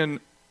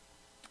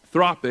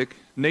theanthropic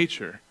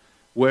nature,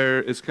 where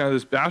it's kind of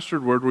this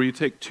bastard word where you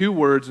take two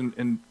words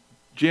and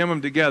jam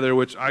them together,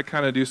 which I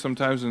kind of do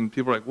sometimes, and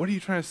people are like, what are you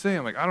trying to say?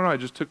 I'm like, I don't know, I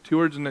just took two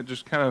words and it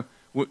just kind of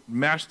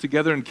mashed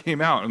together and came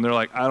out. And they're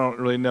like, I don't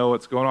really know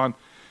what's going on,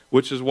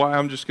 which is why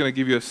I'm just going to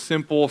give you a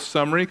simple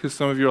summary, because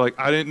some of you are like,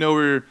 I didn't know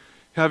we were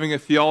having a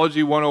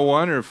Theology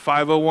 101 or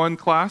 501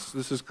 class.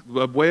 This is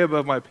way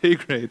above my pay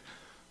grade.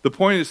 The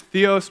point is,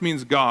 theos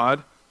means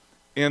God,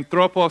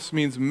 anthropos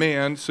means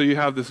man, so you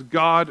have this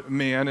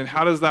God-man, and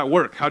how does that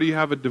work? How do you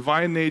have a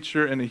divine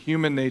nature and a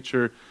human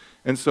nature?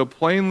 And so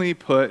plainly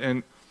put,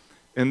 and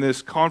in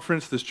this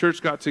conference, this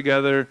church got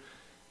together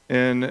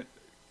in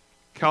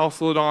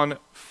Chalcedon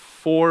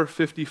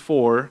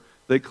 454.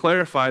 They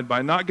clarified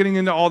by not getting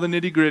into all the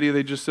nitty-gritty.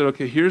 They just said,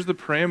 okay, here's the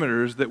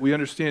parameters that we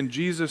understand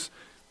Jesus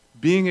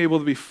being able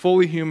to be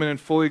fully human and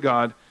fully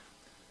God,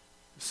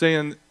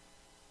 saying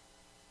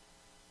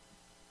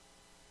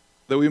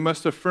that we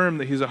must affirm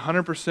that he's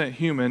 100%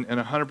 human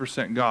and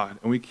 100% God.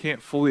 And we can't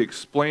fully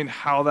explain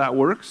how that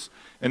works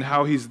and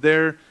how he's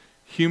there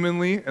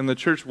humanly, and the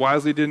church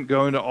wisely didn't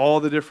go into all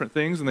the different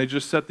things, and they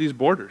just set these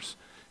borders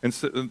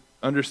and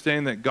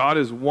understanding that God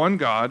is one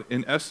God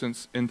in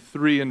essence and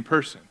three in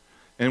person.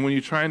 And when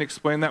you try and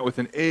explain that with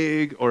an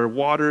egg or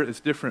water, it's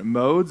different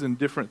modes and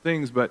different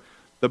things, but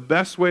the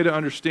best way to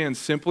understand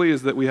simply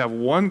is that we have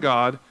one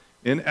God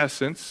in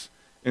essence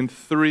and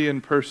three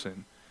in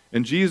person.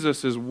 And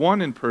Jesus is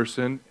one in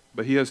person,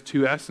 but he has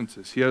two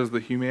essences. He has the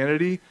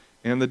humanity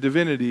and the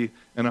divinity,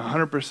 and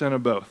 100%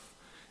 of both.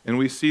 And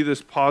we see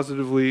this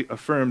positively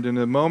affirmed. And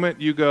the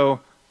moment you go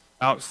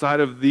outside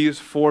of these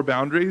four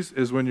boundaries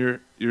is when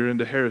you're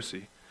into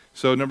heresy.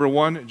 So number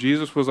one,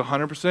 Jesus was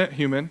 100%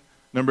 human.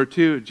 Number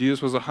two,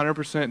 Jesus was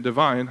 100%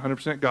 divine,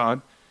 100%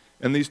 God.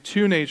 And these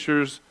two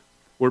natures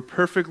were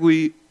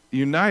perfectly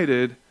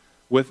united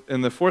with,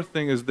 and the fourth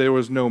thing is there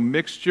was no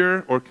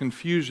mixture or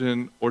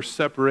confusion or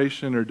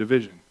separation or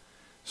division.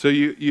 So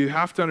you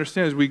have to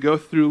understand as we go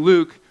through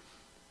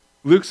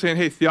Luke's saying,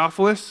 hey,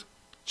 Theophilus,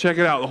 check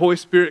it out. The Holy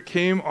Spirit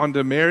came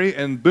onto Mary,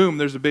 and boom,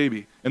 there's a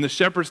baby. And the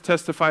shepherds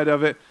testified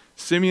of it.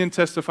 Simeon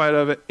testified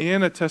of it.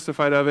 Anna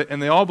testified of it.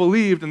 And they all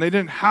believed, and they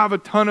didn't have a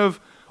ton of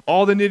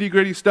all the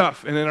nitty-gritty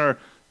stuff. And in our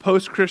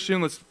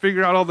post-Christian, let's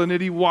figure out all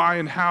the why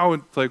and how.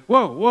 And it's like,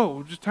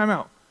 whoa, just time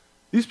out.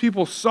 These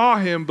people saw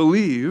him,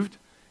 believed,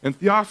 And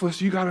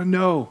Theophilus, you got to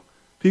know.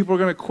 People are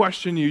going to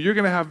question you. You're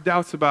going to have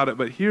doubts about it.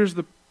 But here's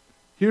the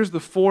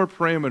 4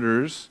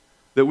 parameters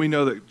that we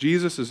know that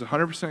Jesus is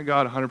 100%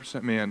 God,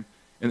 100% man.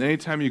 And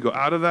anytime you go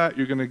out of that,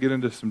 you're going to get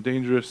into some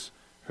dangerous,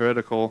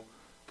 heretical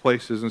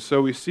places. And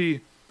so we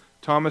see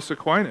Thomas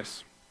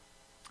Aquinas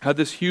had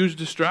this huge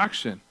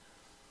distraction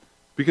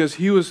because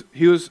he was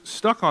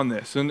stuck on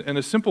this. And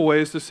a simple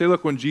way is to say,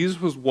 look, when Jesus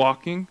was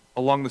walking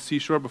along the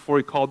seashore before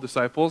he called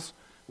disciples,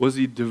 was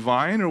he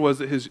divine or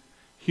was it his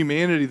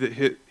humanity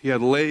that he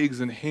had legs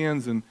and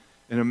hands and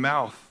a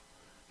mouth?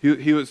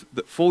 He was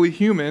fully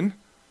human,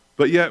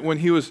 but yet when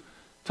he was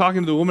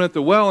talking to the woman at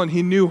the well and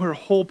he knew her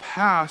whole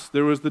past,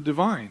 there was the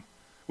divine.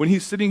 When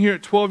he's sitting here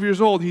at 12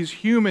 years old, he's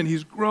human,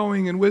 he's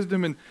growing in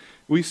wisdom. And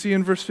we see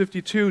in verse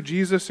 52,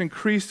 Jesus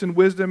increased in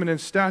wisdom and in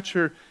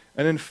stature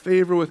and in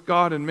favor with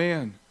God and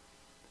man.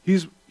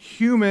 He's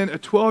human, a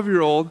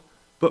 12-year-old,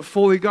 but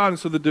fully God. And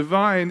so the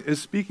divine is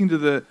speaking to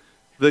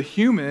the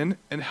human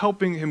and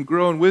helping him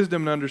grow in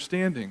wisdom and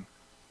understanding.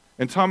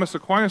 And Thomas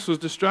Aquinas was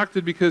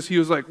distracted because he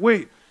was like,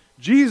 wait,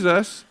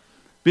 Jesus,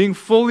 being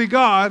fully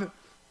God,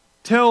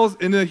 tells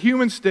in the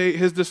human state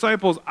his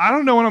disciples, I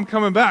don't know when I'm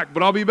coming back,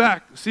 but I'll be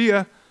back. See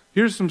ya.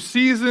 Here's some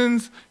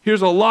seasons.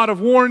 Here's a lot of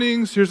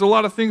warnings. Here's a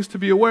lot of things to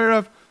be aware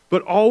of.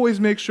 But always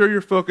make sure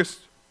you're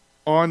focused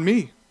on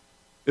me,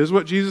 is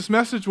what Jesus'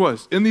 message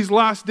was. In these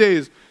last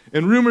days,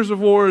 and rumors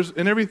of wars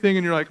and everything,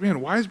 and you're like,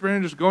 man, why is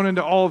Brandon just going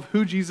into all of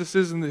who Jesus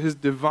is and his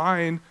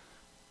divine,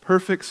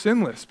 perfect,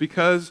 sinless?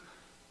 Because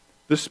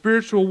the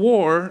spiritual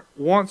war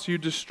wants you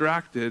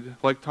distracted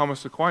like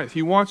Thomas Aquinas.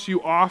 He wants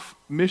you off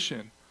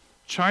mission.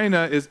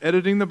 China is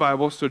editing the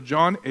Bible, so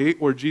John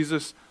 8, where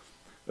Jesus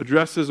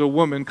addresses a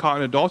woman caught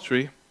in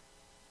adultery,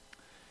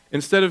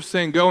 instead of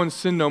saying, go and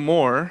sin no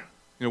more,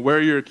 where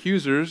are your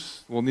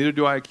accusers? Well, neither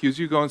do I accuse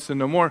you, go and sin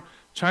no more.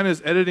 China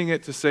is editing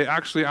it to say,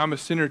 actually, I'm a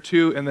sinner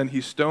too, and then he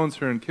stones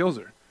her and kills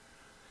her.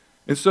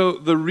 And so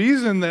the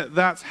reason that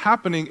that's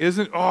happening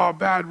isn't,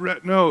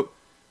 no,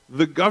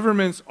 the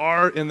governments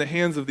are in the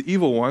hands of the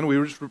evil one.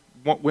 We just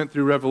went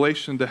through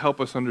Revelation to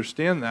help us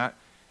understand that.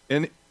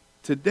 And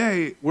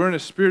today, we're in a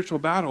spiritual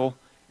battle,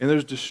 and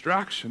there's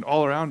distraction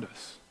all around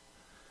us.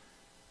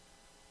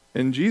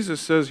 And Jesus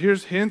says,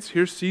 here's hints,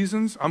 here's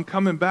seasons. I'm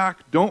coming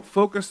back. Don't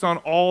focus on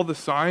all the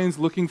signs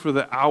looking for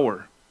the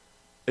hour.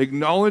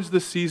 Acknowledge the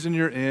season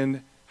you're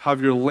in.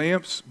 Have your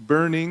lamps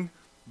burning.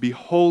 Be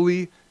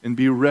holy and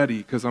be ready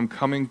because I'm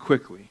coming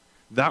quickly.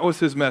 That was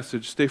his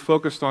message. Stay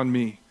focused on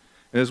me.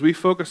 And as we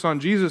focus on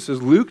Jesus,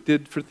 as Luke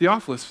did for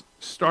Theophilus,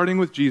 starting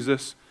with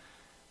Jesus,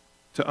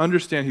 to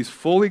understand he's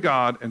fully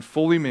God and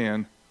fully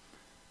man,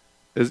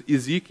 as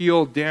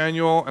Ezekiel,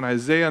 Daniel, and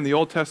Isaiah in the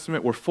Old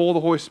Testament were full of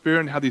the Holy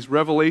Spirit and had these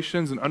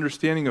revelations and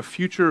understanding of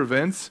future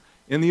events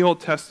in the Old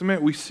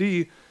Testament, we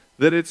see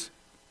that it's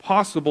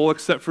possible,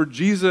 except for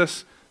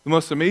Jesus. The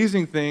most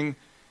amazing thing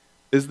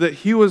is that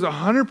he was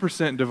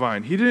 100%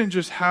 divine. He didn't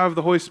just have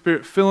the Holy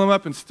Spirit fill him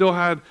up and still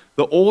had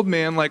the old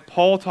man like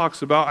Paul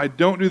talks about, I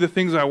don't do the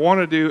things I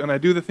want to do and I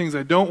do the things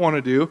I don't want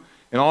to do.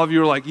 And all of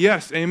you are like,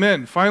 yes,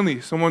 amen.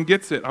 Finally, someone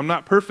gets it. I'm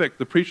not perfect.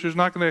 The preacher's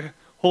not going to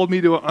hold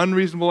me to an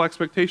unreasonable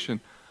expectation.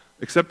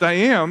 Except I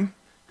am,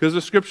 because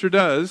the Scripture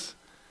does.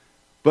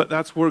 But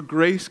that's where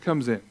grace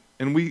comes in.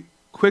 And we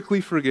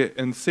quickly forget,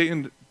 and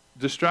Satan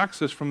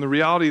distracts us from the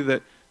reality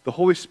that the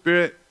Holy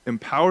Spirit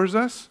empowers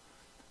us,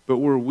 but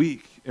we're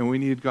weak, and we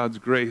need God's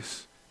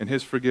grace and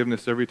his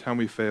forgiveness every time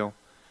we fail.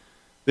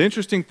 The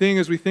interesting thing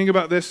as we think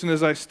about this, and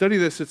as I study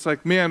this, it's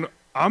like, man,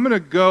 I'm going to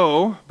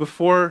go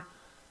before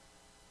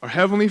our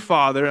Heavenly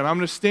Father, and I'm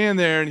going to stand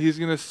there, and he's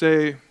going to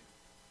say,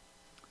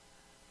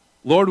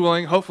 Lord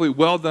willing, hopefully,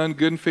 well done,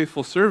 good and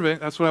faithful servant.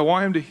 That's what I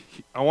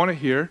want to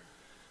hear.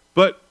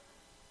 But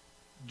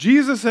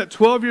Jesus at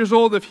 12 years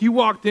old, if he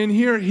walked in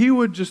here, he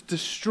would just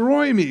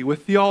destroy me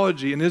with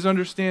theology and his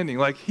understanding.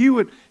 Like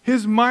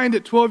his mind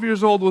at 12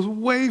 years old was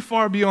way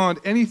far beyond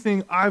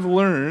anything I've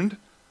learned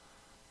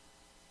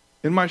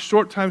in my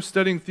short time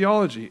studying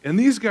theology. And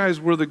these guys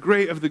were the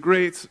great of the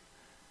greats.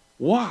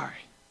 Why?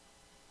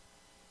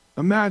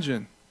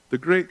 Imagine the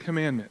great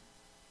commandment.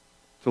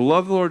 To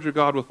love the Lord your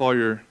God with all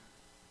your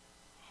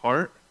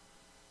heart,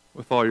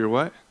 with all your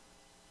what?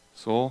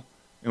 Soul,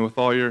 and with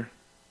all your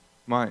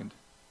mind.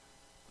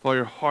 With all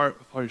your heart,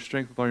 with all your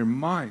strength, with all your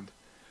mind.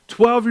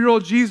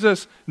 12-year-old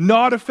Jesus,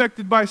 not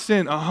affected by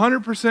sin,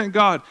 100%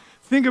 God.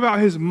 Think about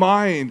his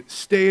mind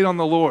stayed on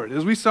the Lord.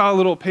 As we saw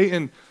little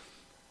Peyton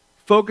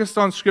focused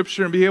on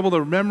Scripture and be able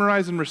to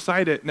memorize and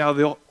recite it. Now,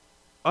 the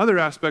other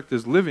aspect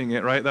is living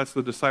it, right? That's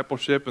the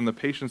discipleship and the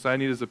patience I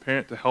need as a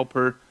parent to help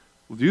her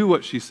do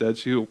what she said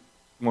she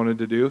wanted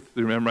to do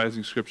through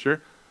memorizing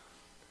Scripture.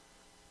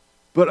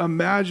 But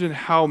imagine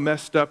how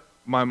messed up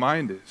my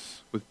mind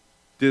is with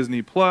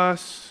Disney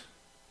Plus,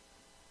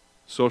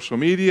 social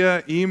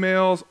media,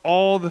 emails,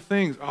 all the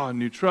things. Oh,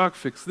 new truck,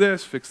 fix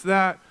this, fix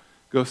that,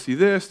 go see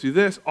this, do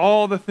this,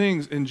 all the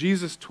things. And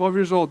Jesus, 12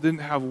 years old, didn't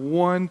have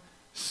one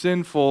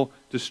sinful,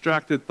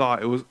 distracted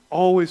thought. It was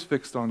always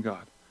fixed on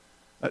God.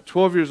 At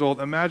 12 years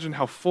old, imagine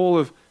how full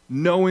of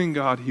knowing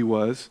God he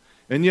was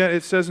And yet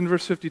it says in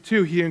verse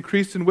 52, he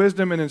increased in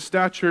wisdom and in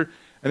stature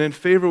and in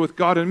favor with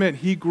God and men.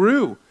 He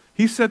grew.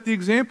 He set the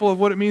example of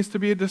what it means to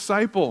be a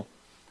disciple.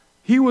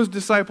 He was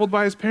discipled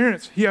by his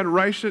parents. He had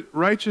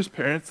righteous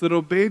parents that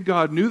obeyed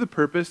God, knew the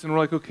purpose, and were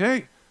like,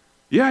 okay,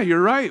 yeah,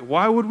 you're right.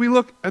 Why would we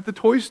look at the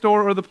toy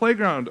store or the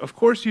playground? Of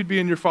course you'd be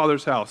in your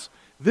Father's house.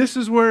 This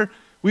is where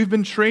we've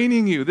been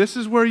training you. This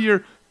is where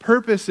your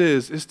purpose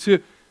is to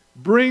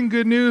bring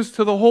good news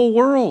to the whole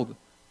world.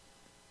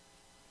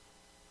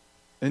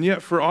 And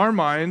yet for our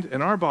mind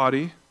and our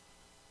body,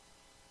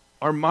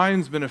 our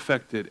mind's been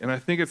affected. And I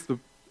think it's the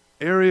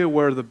area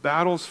where the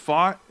battle's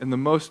fought and the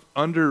most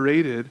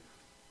underrated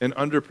and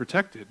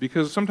underprotected.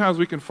 Because sometimes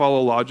we can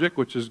follow logic,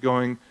 which is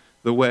going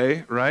the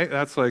way, right?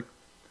 That's like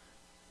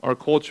our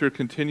culture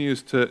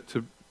continues to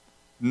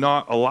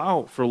not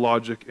allow for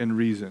logic and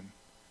reason.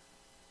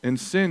 And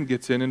sin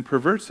gets in and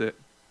perverts it.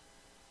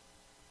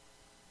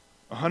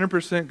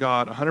 100%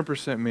 God,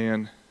 100%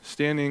 man,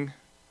 standing,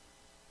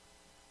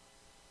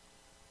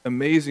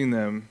 amazing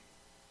them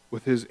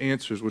with his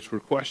answers, which were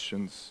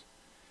questions.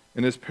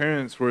 And his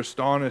parents were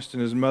astonished,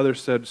 and his mother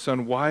said,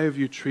 "Son, why have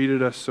you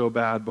treated us so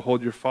bad?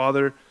 Behold, your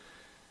father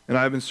and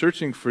I have been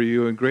searching for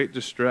you in great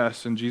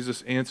distress." And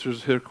Jesus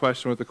answers her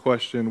question with a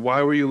question,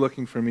 "Why were you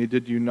looking for me?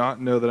 Did you not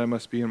know that I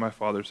must be in my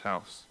Father's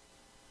house?"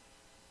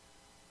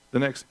 The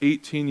next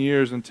 18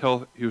 years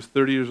until he was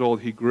 30 years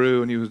old, he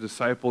grew and he was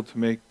discipled to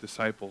make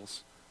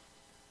disciples.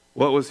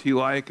 What was he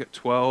like at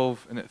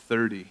 12 and at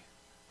 30?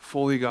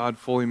 Fully God,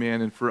 fully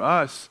man. And for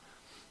us,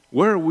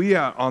 where are we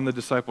at on the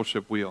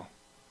discipleship wheel?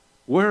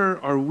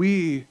 Where are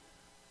we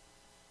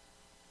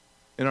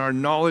in our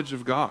knowledge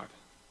of God?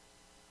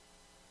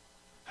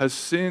 Has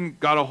sin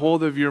got a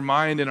hold of your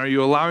mind, and are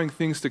you allowing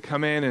things to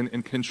come in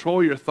and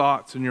control your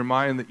thoughts and your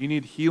mind that you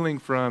need healing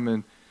from,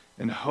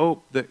 and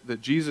hope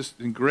that Jesus,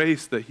 in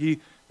grace, that he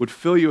would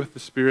fill you with the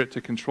Spirit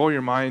to control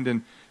your mind?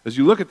 And as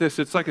you look at this,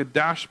 it's like a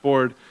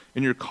dashboard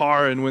in your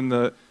car, and when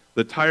the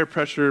tire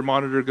pressure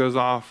monitor goes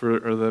off,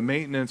 or the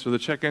maintenance or the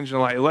check engine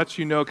light, it lets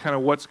you know kind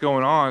of what's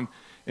going on.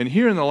 And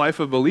here in the life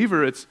of a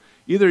believer, it's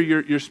either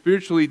you're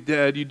spiritually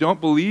dead, you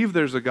don't believe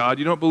there's a God,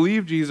 you don't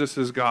believe Jesus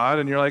is God,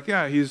 and you're like,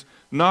 yeah, he's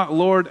not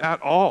Lord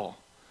at all.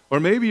 Or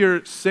maybe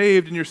you're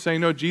saved and you're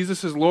saying, no,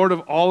 Jesus is Lord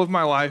of all of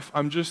my life.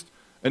 I'm just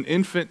an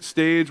infant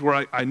stage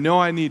where I know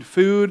I need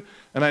food,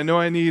 and I know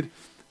I need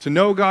to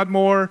know God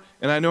more,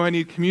 and I know I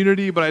need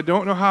community, but I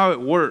don't know how it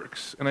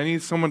works, and I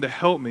need someone to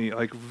help me,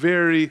 like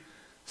very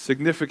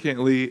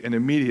significantly and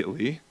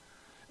immediately.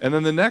 And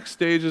then the next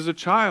stage is a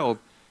child.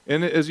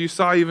 And as you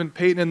saw even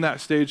Peyton in that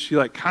stage, she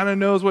like kind of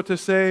knows what to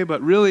say,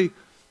 but really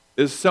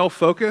is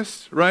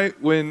self-focused, right?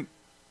 And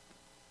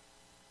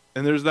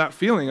there's that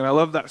feeling, and I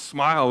love that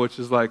smile, which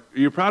is like,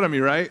 you're proud of me,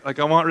 right? Like,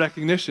 I want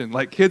recognition.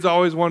 Like, kids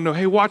always want to know,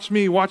 hey, watch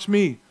me, watch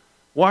me,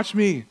 watch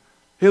me.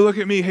 Hey, look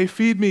at me. Hey,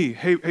 feed me.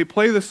 Hey,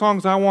 play the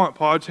songs I want,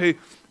 Podge. Hey,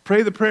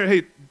 pray the prayer.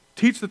 Hey,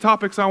 teach the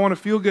topics I want to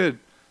feel good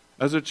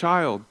as a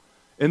child.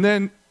 And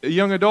then a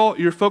young adult,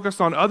 you're focused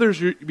on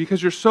others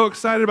because you're so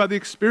excited about the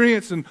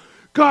experience, and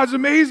God's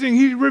amazing.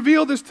 He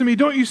revealed this to me.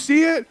 Don't you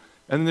see it?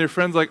 And then their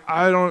friend's like,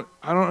 I don't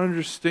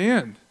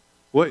understand.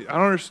 What? I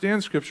don't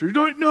understand Scripture. You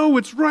don't know.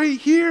 It's right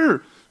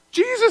here.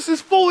 Jesus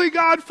is fully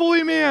God,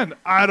 fully man.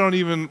 I don't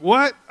even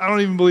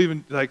believe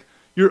in, like,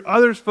 you're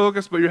others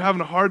focused, but you're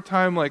having a hard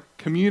time like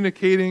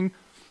communicating.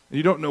 And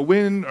you don't know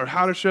when or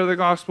how to share the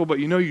gospel, but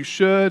you know you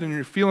should, and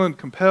you're feeling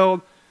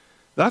compelled.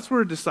 That's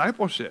where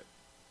discipleship,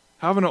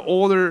 having an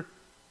older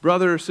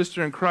brother or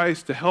sister in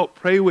Christ to help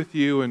pray with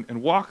you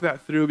and walk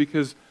that through,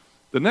 because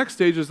the next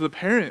stage is the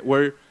parent,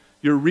 where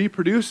you're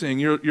reproducing,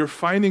 you're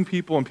finding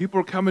people, and people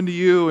are coming to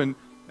you, and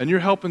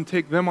you're helping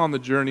take them on the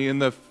journey.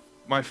 And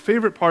my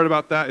favorite part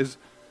about that is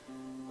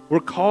we're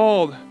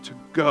called to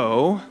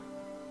go.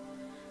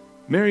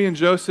 Mary and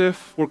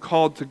Joseph were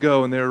called to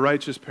go, and they were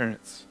righteous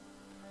parents.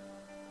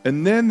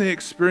 And then they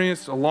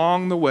experienced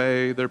along the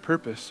way their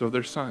purpose of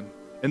their son.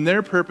 And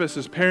their purpose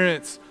as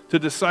parents to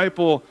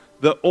disciple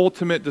the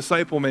ultimate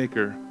disciple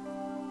maker.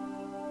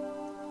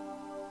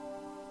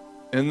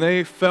 And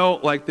they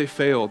felt like they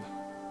failed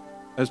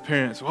as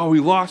parents. Oh, we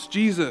lost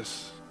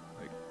Jesus.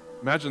 Like,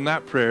 imagine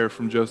that prayer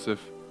from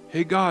Joseph.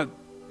 Hey, God,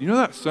 you know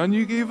that son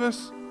you gave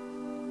us?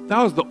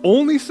 That was the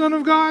only son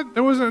of God?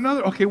 There wasn't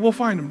another? Okay, we'll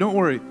find him. Don't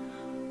worry.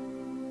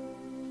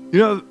 You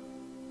know,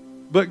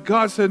 but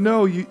God said,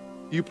 no,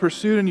 you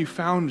pursued and you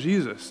found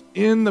Jesus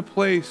in the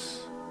place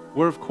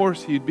where, of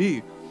course, he'd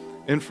be.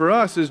 And for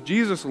us, is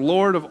Jesus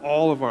Lord of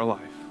all of our life?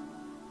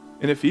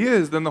 And if he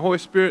is, then the Holy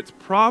Spirit's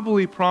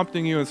probably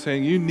prompting you and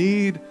saying, you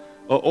need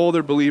an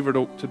older believer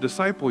to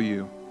disciple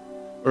you.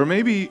 Or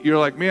maybe you're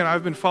like, man,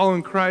 I've been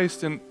following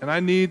Christ, and I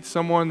need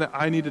someone that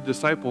I need to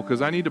disciple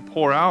because I need to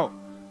pour out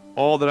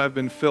all that I've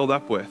been filled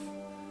up with.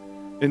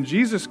 And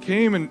Jesus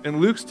came, and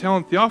Luke's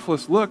telling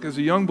Theophilus, look, as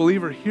a young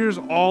believer, here's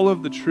all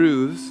of the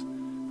truths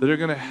that are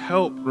going to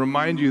help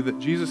remind you that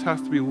Jesus has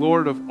to be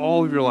Lord of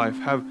all of your life.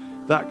 Have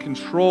that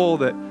control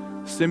that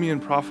Simeon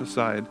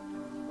prophesied.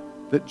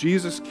 that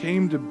Jesus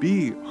came to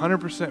be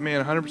 100%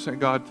 man, 100%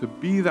 God, to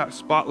be that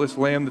spotless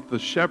lamb that the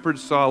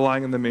shepherds saw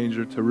lying in the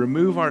manger, to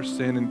remove our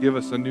sin and give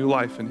us a new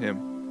life in him.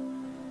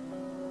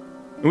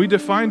 And we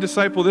define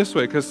disciple this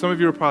way, because some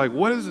of you are probably like,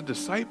 what is a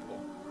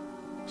disciple?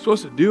 I'm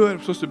supposed to do it, I'm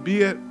supposed to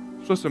be it,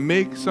 I'm supposed to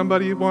make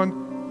somebody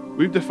one.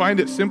 We've defined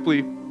it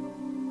simply,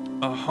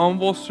 a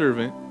humble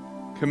servant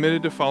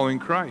committed to following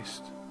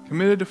Christ,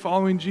 committed to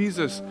following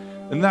Jesus.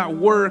 And that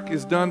work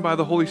is done by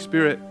the Holy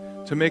Spirit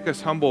to make us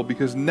humble,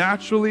 because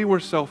naturally we're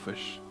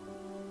selfish.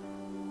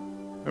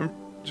 I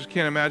just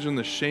can't imagine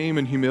the shame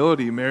and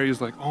humility.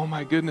 Mary's like, oh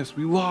my goodness,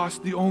 we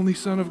lost the only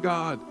Son of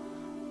God.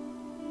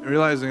 And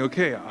realizing,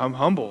 okay, I'm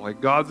humble. Like,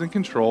 God's in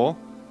control.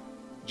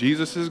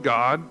 Jesus is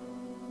God,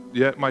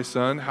 yet my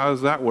son. How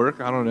does that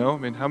work? I don't know. I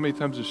mean, how many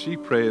times does she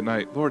pray at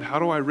night? Lord, how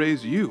do I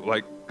raise you?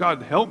 Like,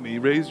 God, help me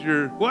raise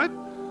your what?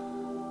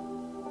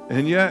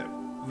 And yet,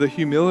 the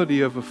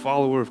humility of a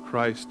follower of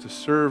Christ to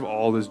serve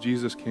all as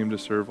Jesus came to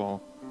serve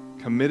all,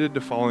 committed to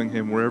following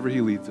him wherever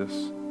he leads us.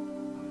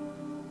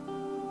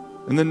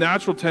 And the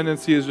natural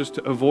tendency is just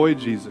to avoid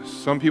Jesus.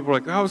 Some people are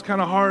like, oh, it's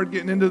kind of hard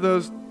getting into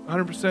those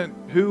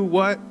 100% who,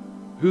 what,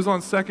 who's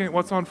on second,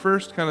 what's on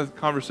first kind of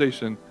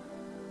conversation.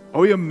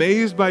 Are we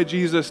amazed by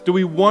Jesus? Do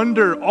we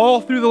wonder all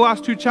through the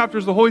last 2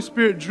 chapters the Holy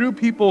Spirit drew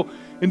people,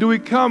 and do we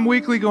come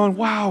weekly going,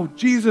 wow,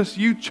 Jesus,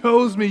 you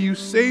chose me, you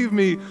saved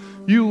me,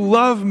 you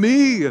love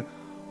me.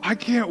 I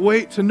can't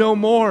wait to know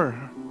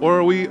more. Or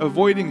are we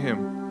avoiding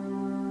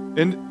him?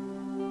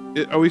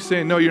 And are we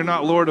saying, no, you're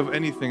not Lord of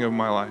anything of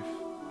my life?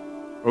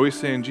 Or are we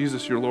saying,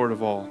 Jesus, you're Lord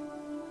of all?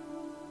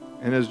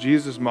 And as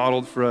Jesus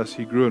modeled for us,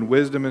 he grew in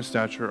wisdom and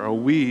stature. Are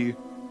we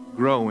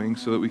growing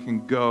so that we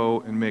can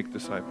go and make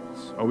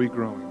disciples? Are we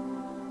growing?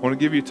 I want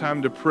to give you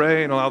time to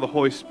pray and allow the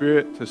Holy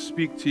Spirit to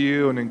speak to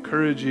you and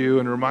encourage you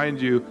and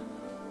remind you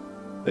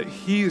that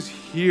he's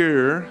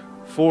here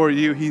for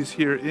you, he's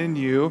here in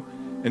you,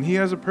 and he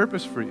has a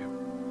purpose for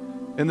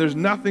you. And there's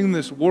nothing in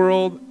this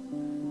world,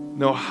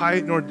 no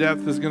height nor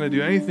depth, is going to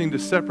do anything to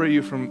separate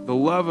you from the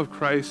love of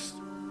Christ,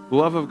 the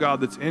love of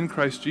God that's in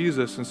Christ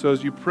Jesus. And so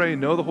as you pray,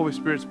 know the Holy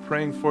Spirit's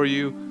praying for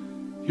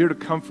you, here to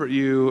comfort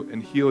you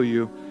and heal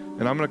you.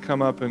 And I'm going to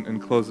come up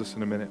and close this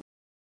in a minute.